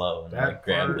take it slow and That like,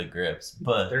 grab part- the grips,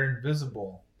 but They're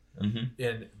invisible. Mhm.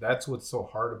 And that's what's so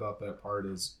hard about that part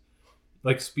is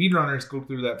like speedrunners go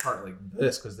through that part like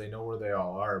this because they know where they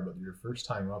all are, but your first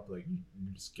time up, like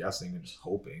you're just guessing and just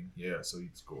hoping. Yeah, so you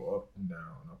just go up and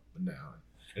down,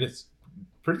 and it's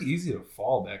pretty easy to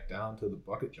fall back down to the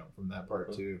bucket jump from that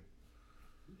part too.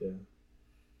 Yeah.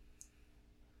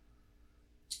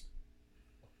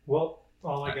 Well,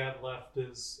 all I got left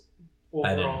is overall.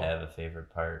 I didn't have a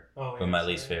favorite part. Oh, But yeah, my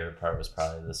least sorry. favorite part was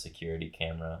probably the security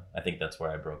camera. I think that's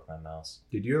where I broke my mouse.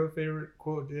 Did you have a favorite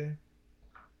quote, Jay?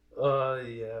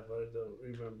 Yeah, but I don't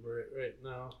remember it right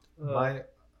now.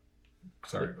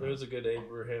 Sorry. go There's a good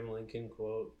Abraham Lincoln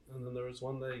quote, and then there was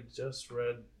one that I just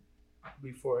read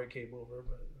before I came over,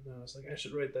 but then I was like, I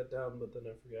should write that down, but then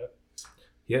I forgot.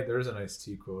 Yeah, there's an Ice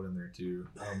T quote in there too.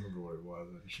 I don't remember what it was.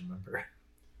 I just remember.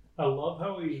 I love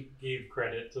how he gave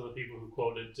credit to the people who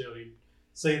quoted too. He'd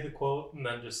say the quote and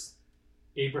then just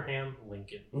Abraham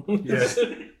Lincoln. Yeah.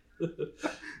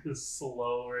 Just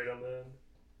slow right on the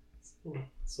end.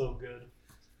 So good.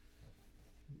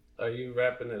 Are you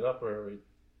wrapping it up, or are we?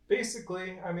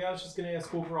 Basically, I mean, I was just gonna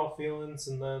ask overall feelings,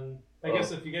 and then I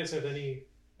guess if you guys have any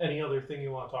other thing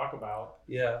you want to talk about.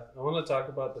 Yeah, I want to talk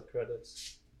about the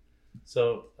credits.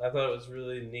 So I thought it was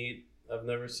really neat. I've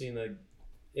never seen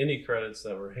any credits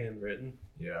that were handwritten.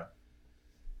 Yeah.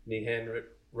 And he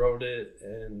wrote it,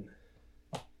 and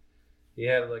he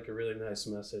had like a really nice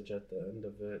message at the end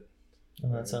of it.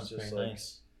 Oh, that It's sounds just pretty like,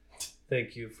 nice.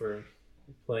 Thank you for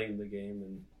playing the game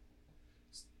and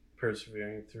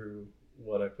persevering through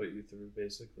what I put you through,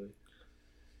 basically.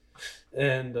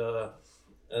 And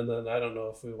then I don't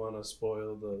know if we want to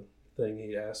spoil the thing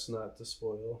he asked not to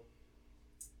spoil,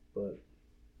 but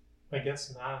I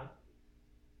guess not.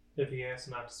 If he asks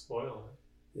not to spoil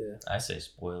it. yeah. I say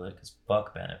spoil it because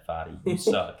fuck Bennett, Foddy, you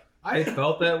suck. I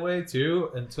felt that way too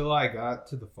until I got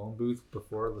to the phone booth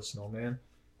before the snowman.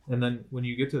 And then when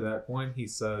you get to that point, he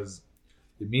says,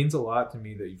 "It means a lot to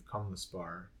me that you've come this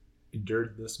far,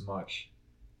 endured this much.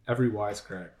 Every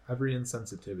wisecrack, every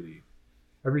insensitivity,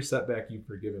 every setback you've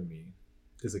forgiven me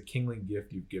is a kingly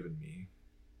gift you've given me."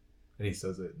 And he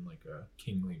says it in like a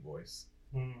kingly voice.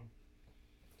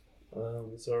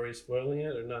 So are we spoiling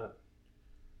it or not?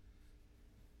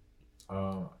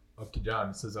 Up to John,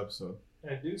 it's his episode.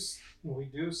 We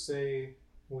do say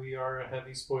we are a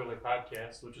heavy spoiler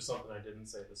podcast, which is something I didn't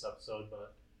say this episode,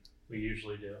 but we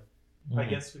usually do. I Mhm.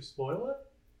 guess we spoil it?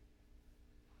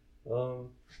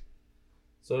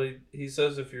 So he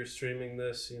says if you're streaming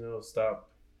this, stop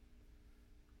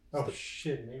Oh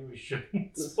shit, maybe we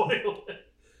shouldn't spoil it.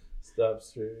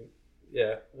 streaming.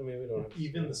 Yeah, I mean we don't have to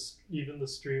Even the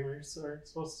streamers aren't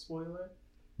supposed to spoil it?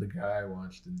 The guy I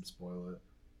watched didn't spoil it.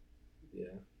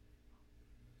 Yeah.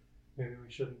 Maybe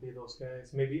we shouldn't be those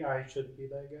guys. Maybe I shouldn't be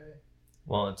that guy.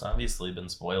 Well, it's obviously been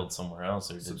spoiled somewhere else,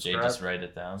 or did Jay Subscribe. just write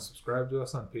it down? Subscribe to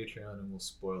us on Patreon and we'll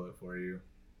spoil it for you.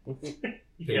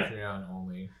 Yeah. Patreon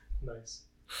only. Nice.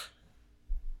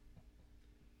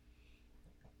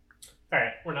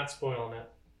 Alright, we're not spoiling it.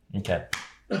 Okay.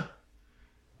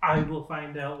 I will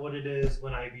find out what it is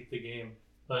when I beat the game.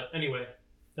 But anyway,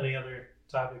 any other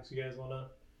topics you guys want to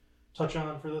touch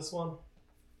on for this one?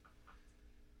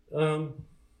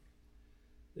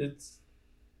 It's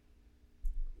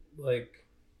like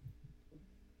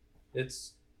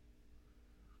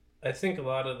I think a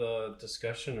lot of the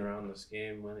discussion around this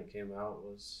game when it came out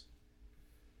was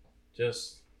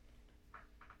just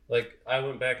like I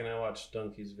went back and I watched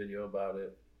Donkey's video about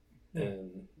it,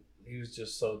 and he was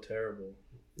just so terrible.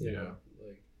 You know,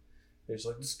 like he's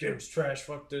like, this game's trash,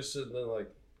 fuck this, and then like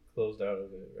closed out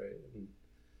of it, right? And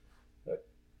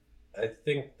I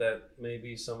think that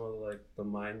maybe some of like the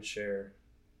mind share,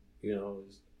 you know,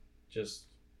 is just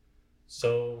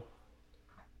so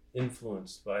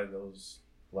influenced by those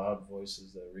loud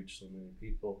voices that reach so many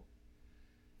people,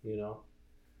 you know,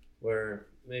 where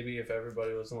maybe if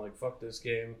everybody wasn't like, fuck this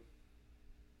game,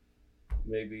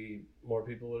 maybe more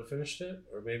people would have finished it,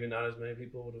 or maybe not as many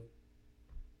people would have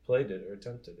played it or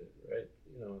attempted it, right?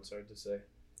 You know, it's hard to say.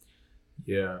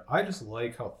 Yeah, I just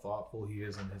like how thoughtful he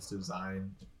is in his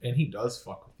design, and he does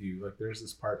fuck with you. Like, there's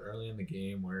this part early in the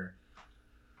game where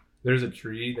there's a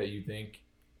tree that you think,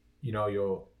 you know,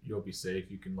 you'll be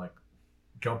safe. You can like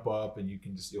jump up and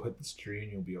you'll hit this tree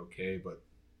and you'll be okay, but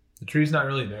the tree's not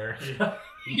really there. Yeah.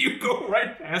 You go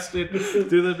right past it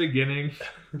to the beginning.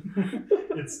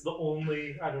 It's the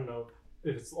only, I don't know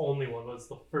if it's the only one, but it's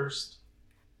the first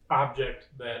object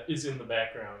that is in the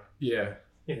background. Yeah.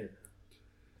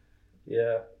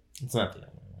 Yeah. It's not the only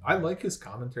one. I like his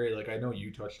commentary. Like, I know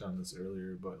you touched on this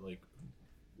earlier, but like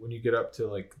when you get up to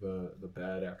like the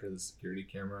bed after the security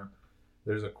camera,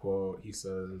 there's a quote. He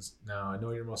says, "Now, I know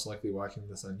you're most likely watching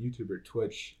this on YouTube or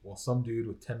Twitch, while some dude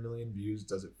with 10 million views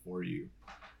does it for you.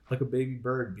 Like a baby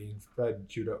bird being fed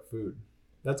chewed up food."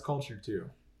 That's culture too.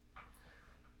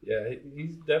 Yeah,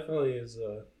 he definitely is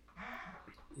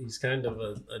he's kind of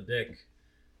a dick.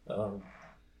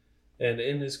 And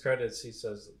in his credits, he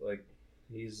says, like,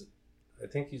 I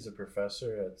think he's a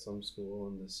professor at some school,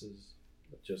 and this is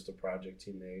just a project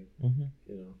he made, you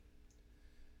know.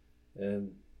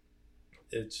 And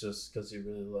it's just because he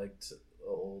really liked an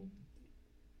old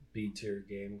B-tier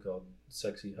game called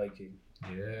Sexy Hiking.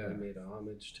 Yeah. He made a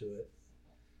homage to it.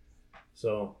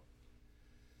 So,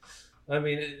 I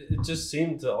mean, it just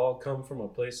seemed to all come from a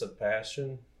place of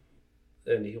passion,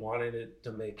 and he wanted it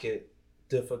to make it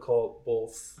difficult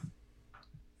both,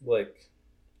 like,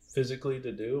 physically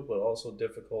to do, but also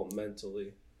difficult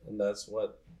mentally. And that's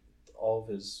what all of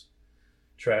his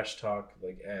trash talk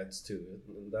like adds to it,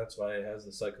 and that's why it has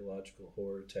the psychological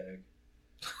horror tag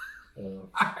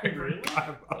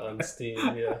on Steam.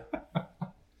 Yeah.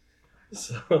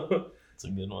 So it's a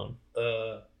good one.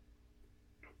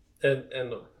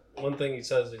 And one thing he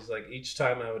says is like, each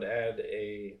time I would add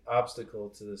a obstacle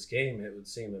to this game, it would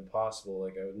seem impossible,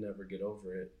 like I would never get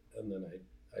over it, and then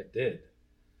I did,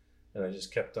 and I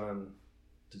just kept on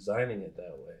designing it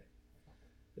that way.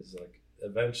 It's like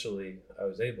eventually I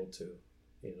was able to,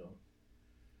 you know.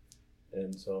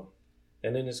 And so,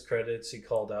 and in his credits, he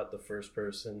called out the first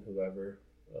person who ever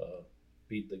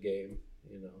beat the game,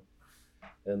 you know.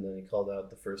 And then he called out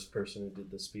the first person who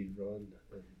did the speed run.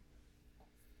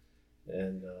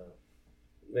 And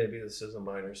maybe this is a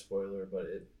minor spoiler, but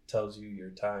it tells you your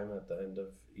time at the end of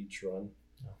each run.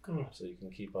 Okay. So you can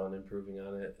keep on improving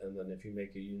on it. And then if you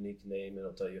make a unique name,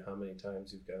 it'll tell you how many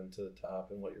times you've gotten to the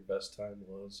top and what your best time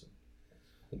was.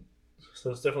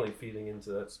 So it's definitely feeding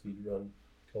into that speedrun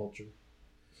culture.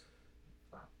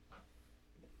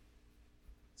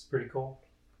 It's pretty cool.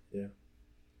 Yeah.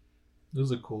 This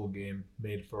is a cool game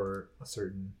made for a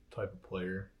certain type of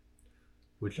player,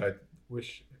 which I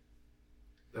wish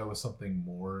that was something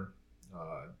more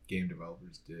game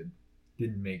developers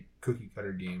didn't make cookie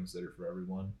cutter games that are for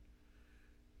everyone.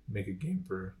 Make a game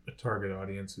for a target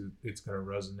audience who it's going to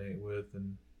resonate with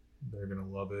and they're going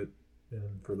to love it.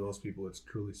 And for those people, it's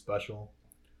truly special.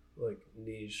 Like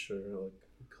niche or like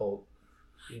cult,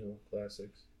 you know,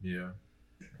 classics. Yeah.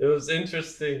 It was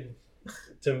interesting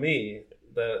to me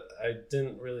that I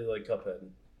didn't really like Cuphead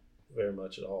very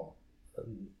much at all.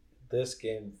 And this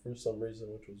game, for some reason,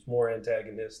 which was more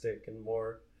antagonistic and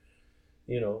more,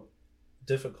 you know,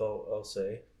 difficult, I'll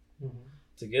say,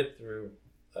 to get through,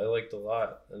 I liked a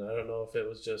lot. And I don't know if it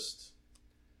was just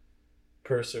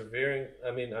persevering.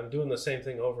 I mean, I'm doing the same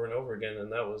thing over and over again,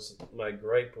 and that was my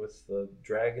gripe with the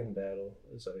dragon battle,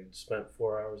 is I spent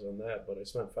 4 hours on that, but I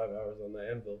spent 5 hours on the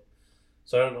anvil.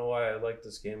 So I don't know why I liked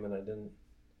this game and I didn't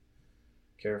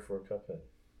care for Cuphead.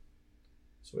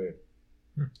 It's weird.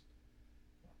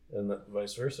 and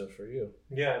vice versa for you.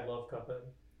 Yeah, I love Cuphead.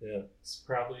 Yeah. It's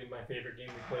probably my favorite game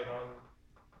we played on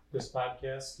this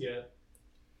podcast, yet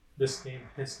this game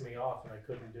pissed me off and I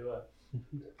couldn't do it.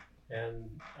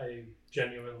 And I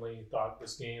genuinely thought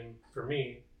this game, for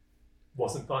me,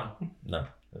 wasn't fun. No, it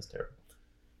was terrible.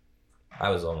 I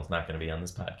was almost not going to be on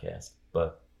this podcast,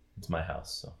 but it's my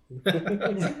house, so.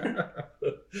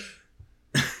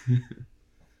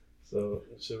 So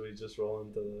should we just roll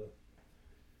into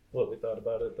what we thought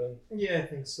about it then? Yeah, I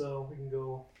think so. We can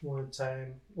go one at a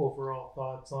time. Overall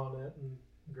thoughts on it and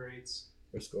grades.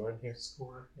 We're scoring here.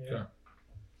 Score. Yeah. Sure.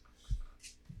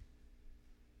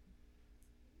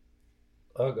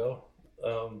 I'll go.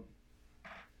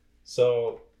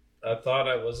 So I thought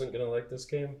I wasn't gonna like this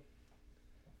game,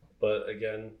 but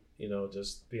again,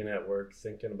 just being at work,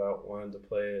 thinking about wanting to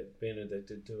play it, being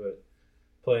addicted to it,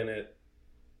 playing it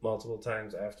multiple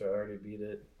times after I already beat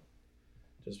it,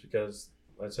 just because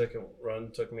my second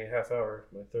run took me a half hour,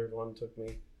 my third one took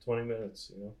me 20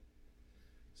 minutes,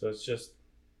 So it's just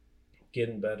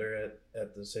getting better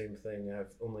at the same thing.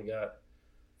 I've only got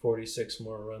 46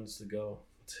 more runs to go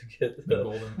to get The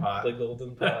golden pot. The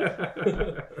golden pot.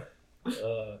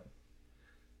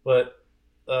 But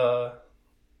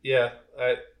yeah,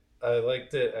 I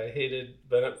liked it. I hated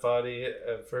Bennett Foddy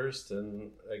at first,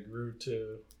 and I grew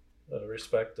to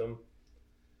respect him.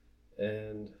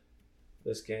 And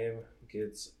this game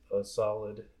gets a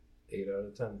solid 8 out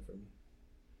of 10 from me.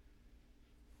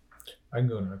 I can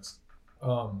go next.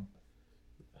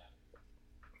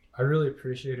 I really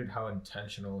appreciated how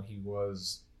intentional he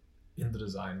was in the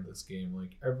design of this game.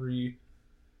 Like every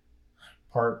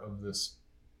part of this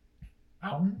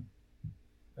mountain,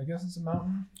 I guess it's a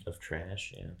mountain Of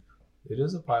trash, yeah. It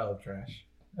is a pile of trash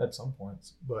at some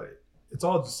points, but it's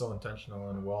all just so intentional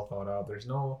and well thought out. There's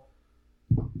no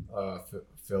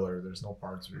filler. There's no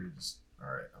parts where you're just, all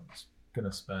right, I'm just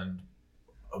gonna spend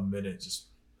a minute just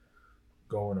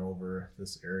going over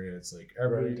this area. It's like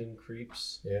every Grinding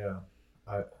creeps. yeah.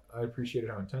 I appreciated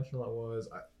how intentional it was.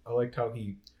 I liked how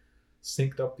he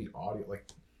synced up the audio. Like,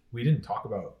 we didn't talk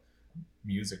about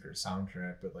music or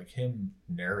soundtrack, but like him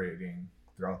narrating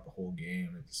throughout the whole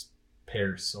game, it just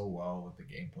pairs so well with the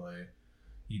gameplay.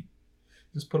 He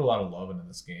just put a lot of love into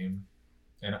this game,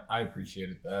 and I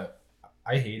appreciated that.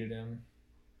 I hated him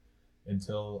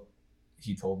until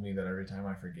he told me that every time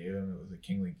I forgave him, it was a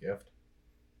kingly gift.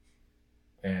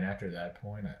 And after that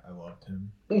point, I loved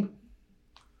him.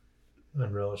 I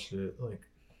relished it. Like,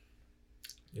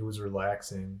 it was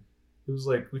relaxing. It was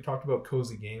like, we talked about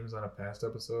cozy games on a past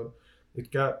episode.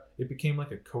 It became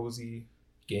like a cozy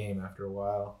game after a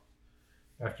while,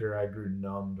 after I grew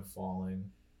numb to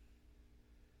falling.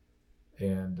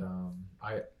 And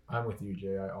I'm with you,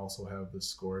 Jay. I also have this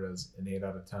scored as an 8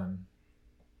 out of 10.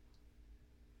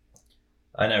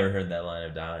 I never heard that line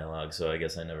of dialogue, so I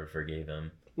guess I never forgave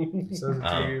him. He says it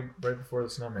to you right before the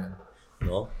snowman.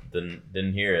 Well,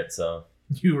 didn't hear it, so.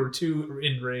 You were too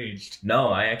enraged. No,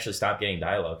 I actually stopped getting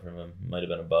dialogue from him. Might have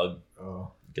been a bug,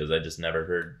 Oh. because I just never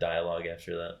heard dialogue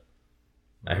after that.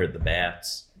 I heard the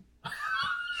bats.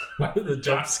 The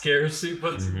jump scares he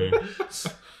puts in there.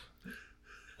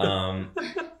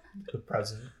 The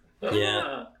present.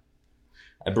 Yeah.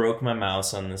 I broke my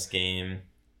mouse on this game,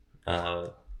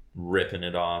 ripping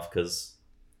it off because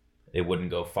it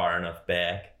wouldn't go far enough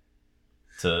back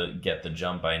to get the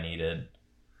jump I needed.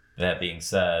 That being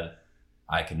said,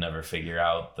 I could never figure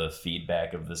out the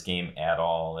feedback of this game at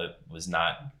all. It was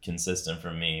not consistent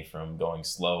for me from going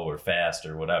slow or fast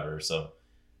or whatever. So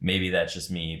maybe that's just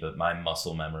me, but my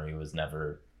muscle memory was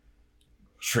never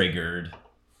triggered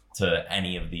to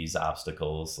any of these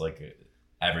obstacles. Like,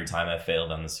 every time I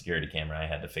failed on the security camera, I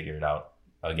had to figure it out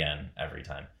again every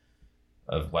time,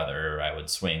 of whether I would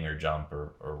swing or jump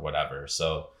or whatever.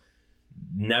 So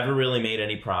never really made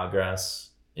any progress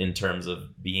in terms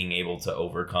of being able to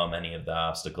overcome any of the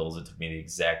obstacles. It took me the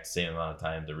exact same amount of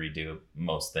time to redo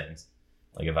most things.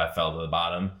 Like, if I fell to the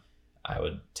bottom, I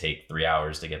would take 3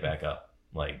 hours to get back up.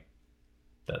 Like,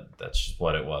 that's just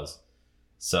what it was.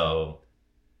 So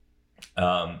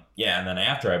yeah, and then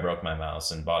after I broke my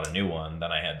mouse and bought a new one,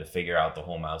 then I had to figure out the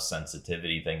whole mouse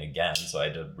sensitivity thing again. So I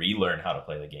had to relearn how to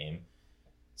play the game.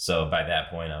 So by that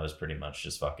point, I was pretty much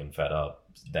just fucking fed up.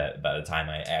 That by the time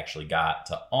I actually got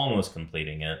to almost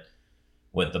completing it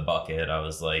with the bucket, I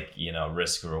was like,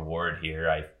 risk reward here.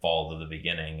 I fall to the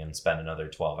beginning and spend another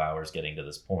 12 hours getting to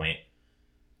this point,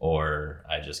 or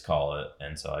I just call it.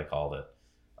 And so I called it.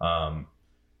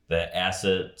 The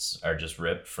assets are just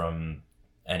ripped from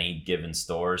any given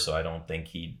store, so I don't think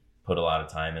he put a lot of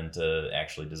time into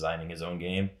actually designing his own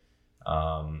game.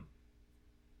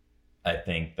 I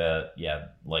think that, yeah,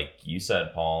 like you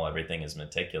said, Paul, everything is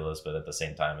meticulous, but at the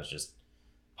same time, it's just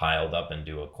piled up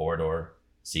into a corridor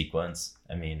sequence.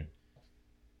 I mean,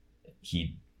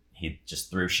 he just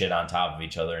threw shit on top of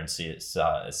each other and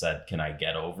said, "Can I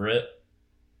get over it?"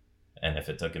 And if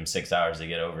it took him 6 hours to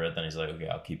get over it, then he's like, "Okay,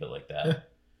 I'll keep it like that."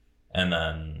 And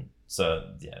then,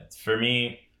 so yeah, for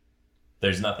me,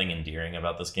 there's nothing endearing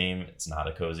about this game. It's not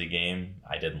a cozy game.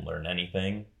 I didn't learn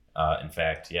anything. In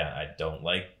fact, yeah, I don't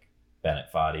like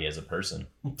Bennett Foddy as a person.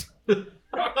 So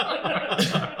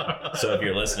if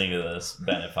you're listening to this,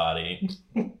 Bennett Foddy,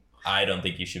 I don't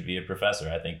think you should be a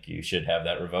professor. I think you should have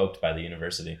that revoked by the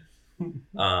university.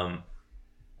 That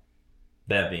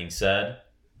being said,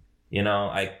 you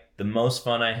know, the most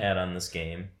fun I had on this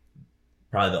game,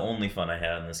 probably the only fun I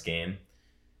had on this game,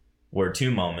 were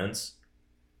two moments.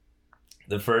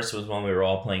 The first was when we were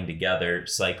all playing together,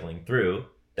 cycling through.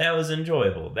 That was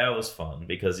enjoyable. That was fun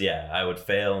because, yeah, I would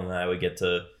fail and I would get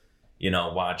to, you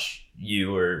know, watch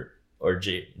you or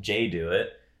Jay do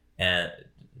it. And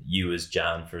you as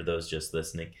John, for those just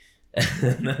listening.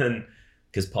 And then,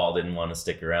 because Paul didn't want to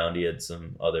stick around, he had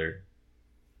some other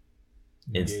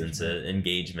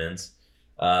engagements.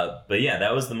 But yeah,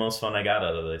 that was the most fun I got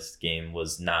out of this game,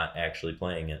 was not actually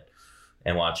playing it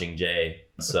and watching Jay.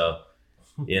 So,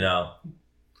 you know,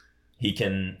 he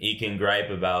can gripe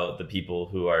about the people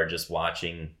who are just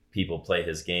watching people play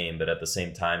his game, but at the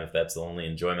same time, if that's the only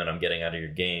enjoyment I'm getting out of your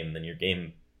game, then your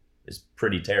game is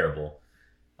pretty terrible.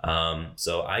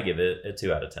 So I give it a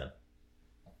 2 out of 10.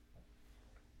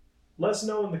 Let us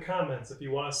know in the comments if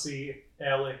you want to see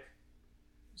Alec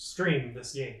stream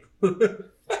this game.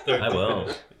 I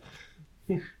will.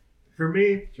 For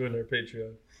me, Join our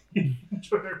Patreon.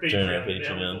 join our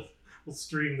Patreon. We'll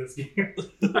stream this game.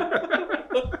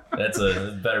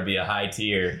 It better be a high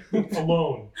tier.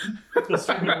 Alone. Just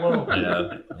stream it alone.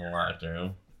 Yeah, locked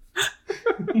room.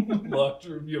 Locked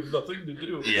room, you have nothing to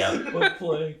do. Yeah. But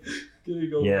playing.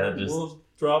 Getting over. Yeah, We'll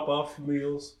drop off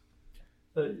meals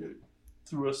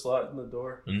through a slot in the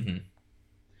door. Mm-hmm.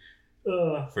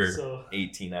 For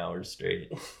 18 hours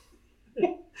straight.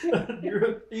 You're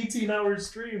an 18-hour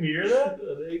stream, you hear that?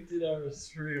 An 18-hour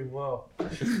stream, wow.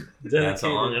 That's how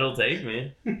long it'll take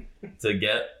me to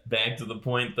get back to the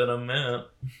point that I'm at.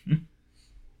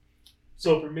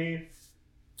 So for me,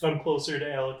 I'm closer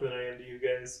to Alec than I am to you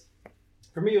guys.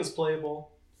 For me, it was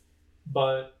playable,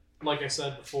 but like I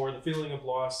said before, the feeling of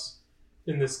loss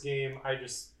in this game, I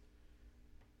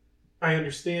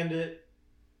understand it.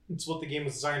 It's what the game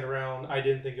was designed around. I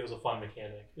didn't think it was a fun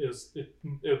mechanic.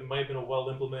 It might have been a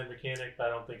well-implemented mechanic, but I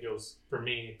don't think it was, for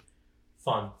me,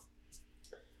 fun.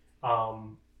 I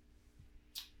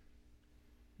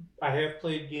have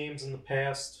played games in the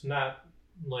past, not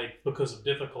like because of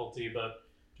difficulty, but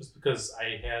just because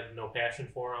I had no passion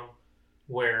for them,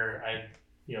 where I'd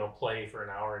play for an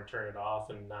hour and turn it off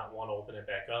and not want to open it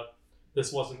back up.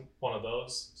 This wasn't one of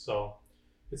those, so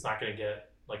it's not going to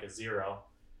get like a 0.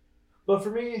 But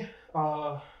for me,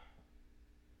 I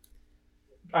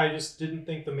just didn't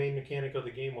think the main mechanic of the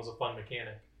game was a fun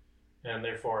mechanic, and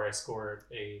therefore I scored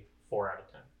a 4 out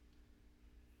of 10.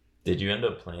 Did you end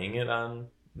up playing it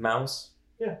on mouse?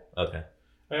 Yeah. Okay.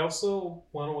 I also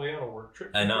went away on a work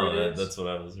trip. I know, that's what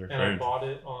I was referring to. And I bought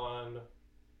it on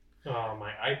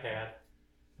my iPad,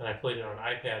 and I played it on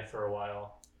iPad for a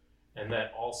while, and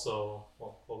that also,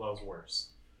 well, that was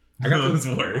worse.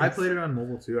 I played it on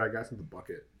mobile too. I got to the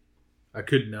bucket. I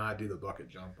could not do the bucket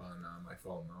jump on my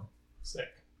phone though. Sick.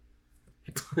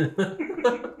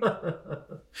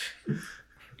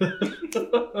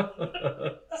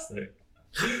 Sick.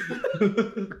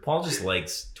 Paul just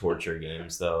likes torture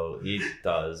games, though. He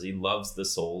does. He loves the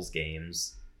Souls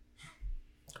games.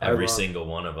 Every single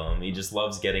one of them. He just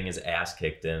loves getting his ass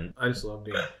kicked in. I just love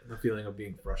the feeling of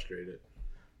being frustrated.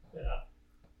 Yeah.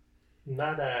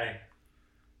 Not I.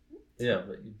 Yeah,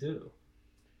 but you do.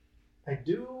 I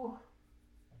do.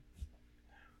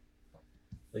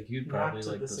 Like, you'd probably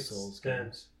like the Souls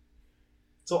games.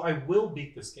 So I will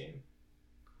beat this game.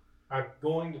 I'm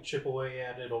going to chip away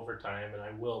at it over time, and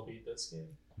I will beat this game.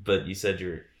 But you said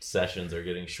your sessions are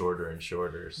getting shorter and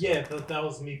shorter. So. Yeah, but that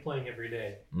was me playing every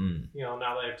day. Mm. Now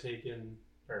that I've taken,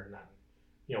 or not,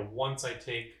 once I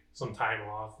take some time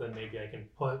off, then maybe I can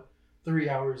put 3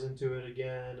 hours into it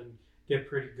again and get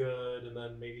pretty good, and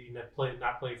then maybe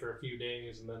not play for a few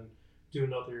days, and then do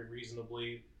another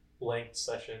reasonably length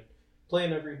session.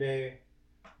 Playing every day,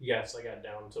 yes, I got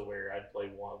down to where I'd play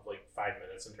one like 5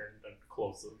 minutes and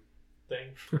close the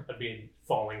thing. I'd be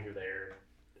falling through there and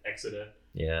exit it.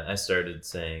 Yeah, I started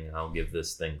saying I'll give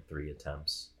this thing 3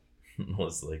 attempts.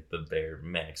 Was like the bare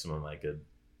maximum I could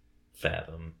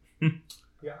fathom.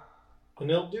 Yeah. And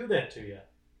they'll do that to you.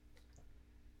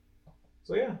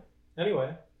 So yeah.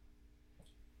 Anyway.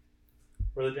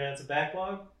 For the Giants of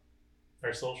Backlog,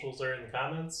 our socials are in the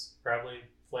comments. Probably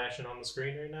flashing on the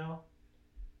screen right now.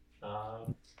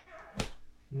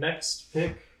 Next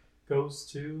pick goes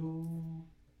to...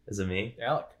 Is it me?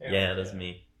 Alec. Yeah, it is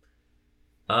me.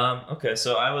 Okay,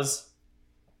 so I was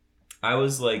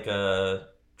like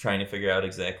trying to figure out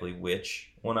exactly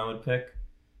which one I would pick.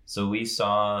 So we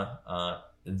saw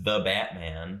The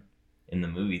Batman in the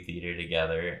movie theater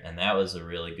together, and that was a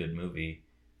really good movie.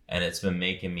 And it's been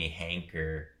making me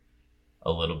hanker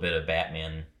a little bit of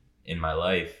Batman in my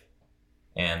life.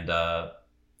 And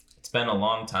it's been a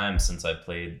long time since I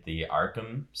played the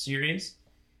Arkham series.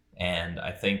 And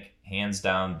I think, hands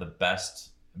down, the best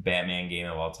Batman game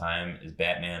of all time is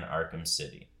Batman Arkham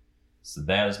City. So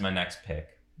that is my next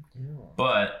pick.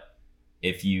 But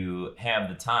if you have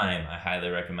the time, I highly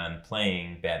recommend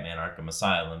playing Batman Arkham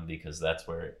Asylum, because that's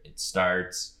where it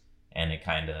starts, and it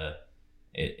kind of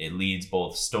it leads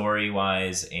both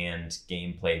story-wise and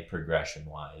gameplay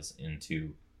progression-wise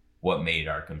into what made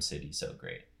Arkham City so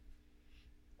great.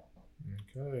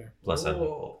 Okay. Plus, I like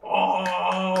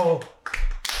Oh. both.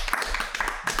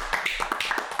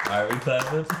 Are we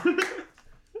clapping?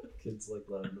 Kids like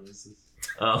loud noises.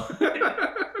 Oh.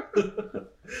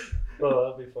 Oh,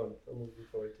 that'll be fun. I'm looking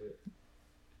forward to it.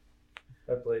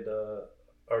 I played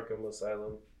Arkham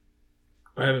Asylum.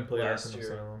 I haven't played Last Arkham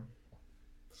year. Asylum.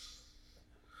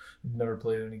 Never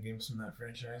played any games from that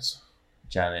franchise.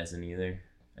 John hasn't either.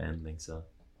 I didn't think so.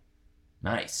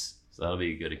 Nice. So that'll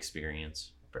be a good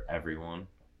experience for everyone.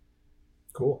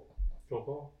 Cool.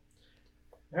 Cool.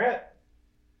 Alright.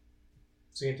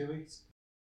 See you in 2 weeks.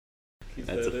 Keep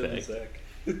That's that a in, fact. Zach.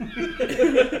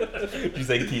 Did you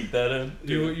say keep that in?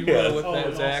 You Yeah. with Oh, that,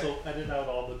 and Zach? also edit out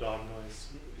all the dog noise.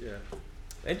 Yeah.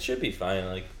 It should be fine.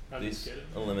 Like, I'm these just kidding.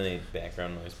 eliminate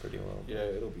background noise pretty well. Yeah,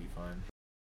 it'll be fine.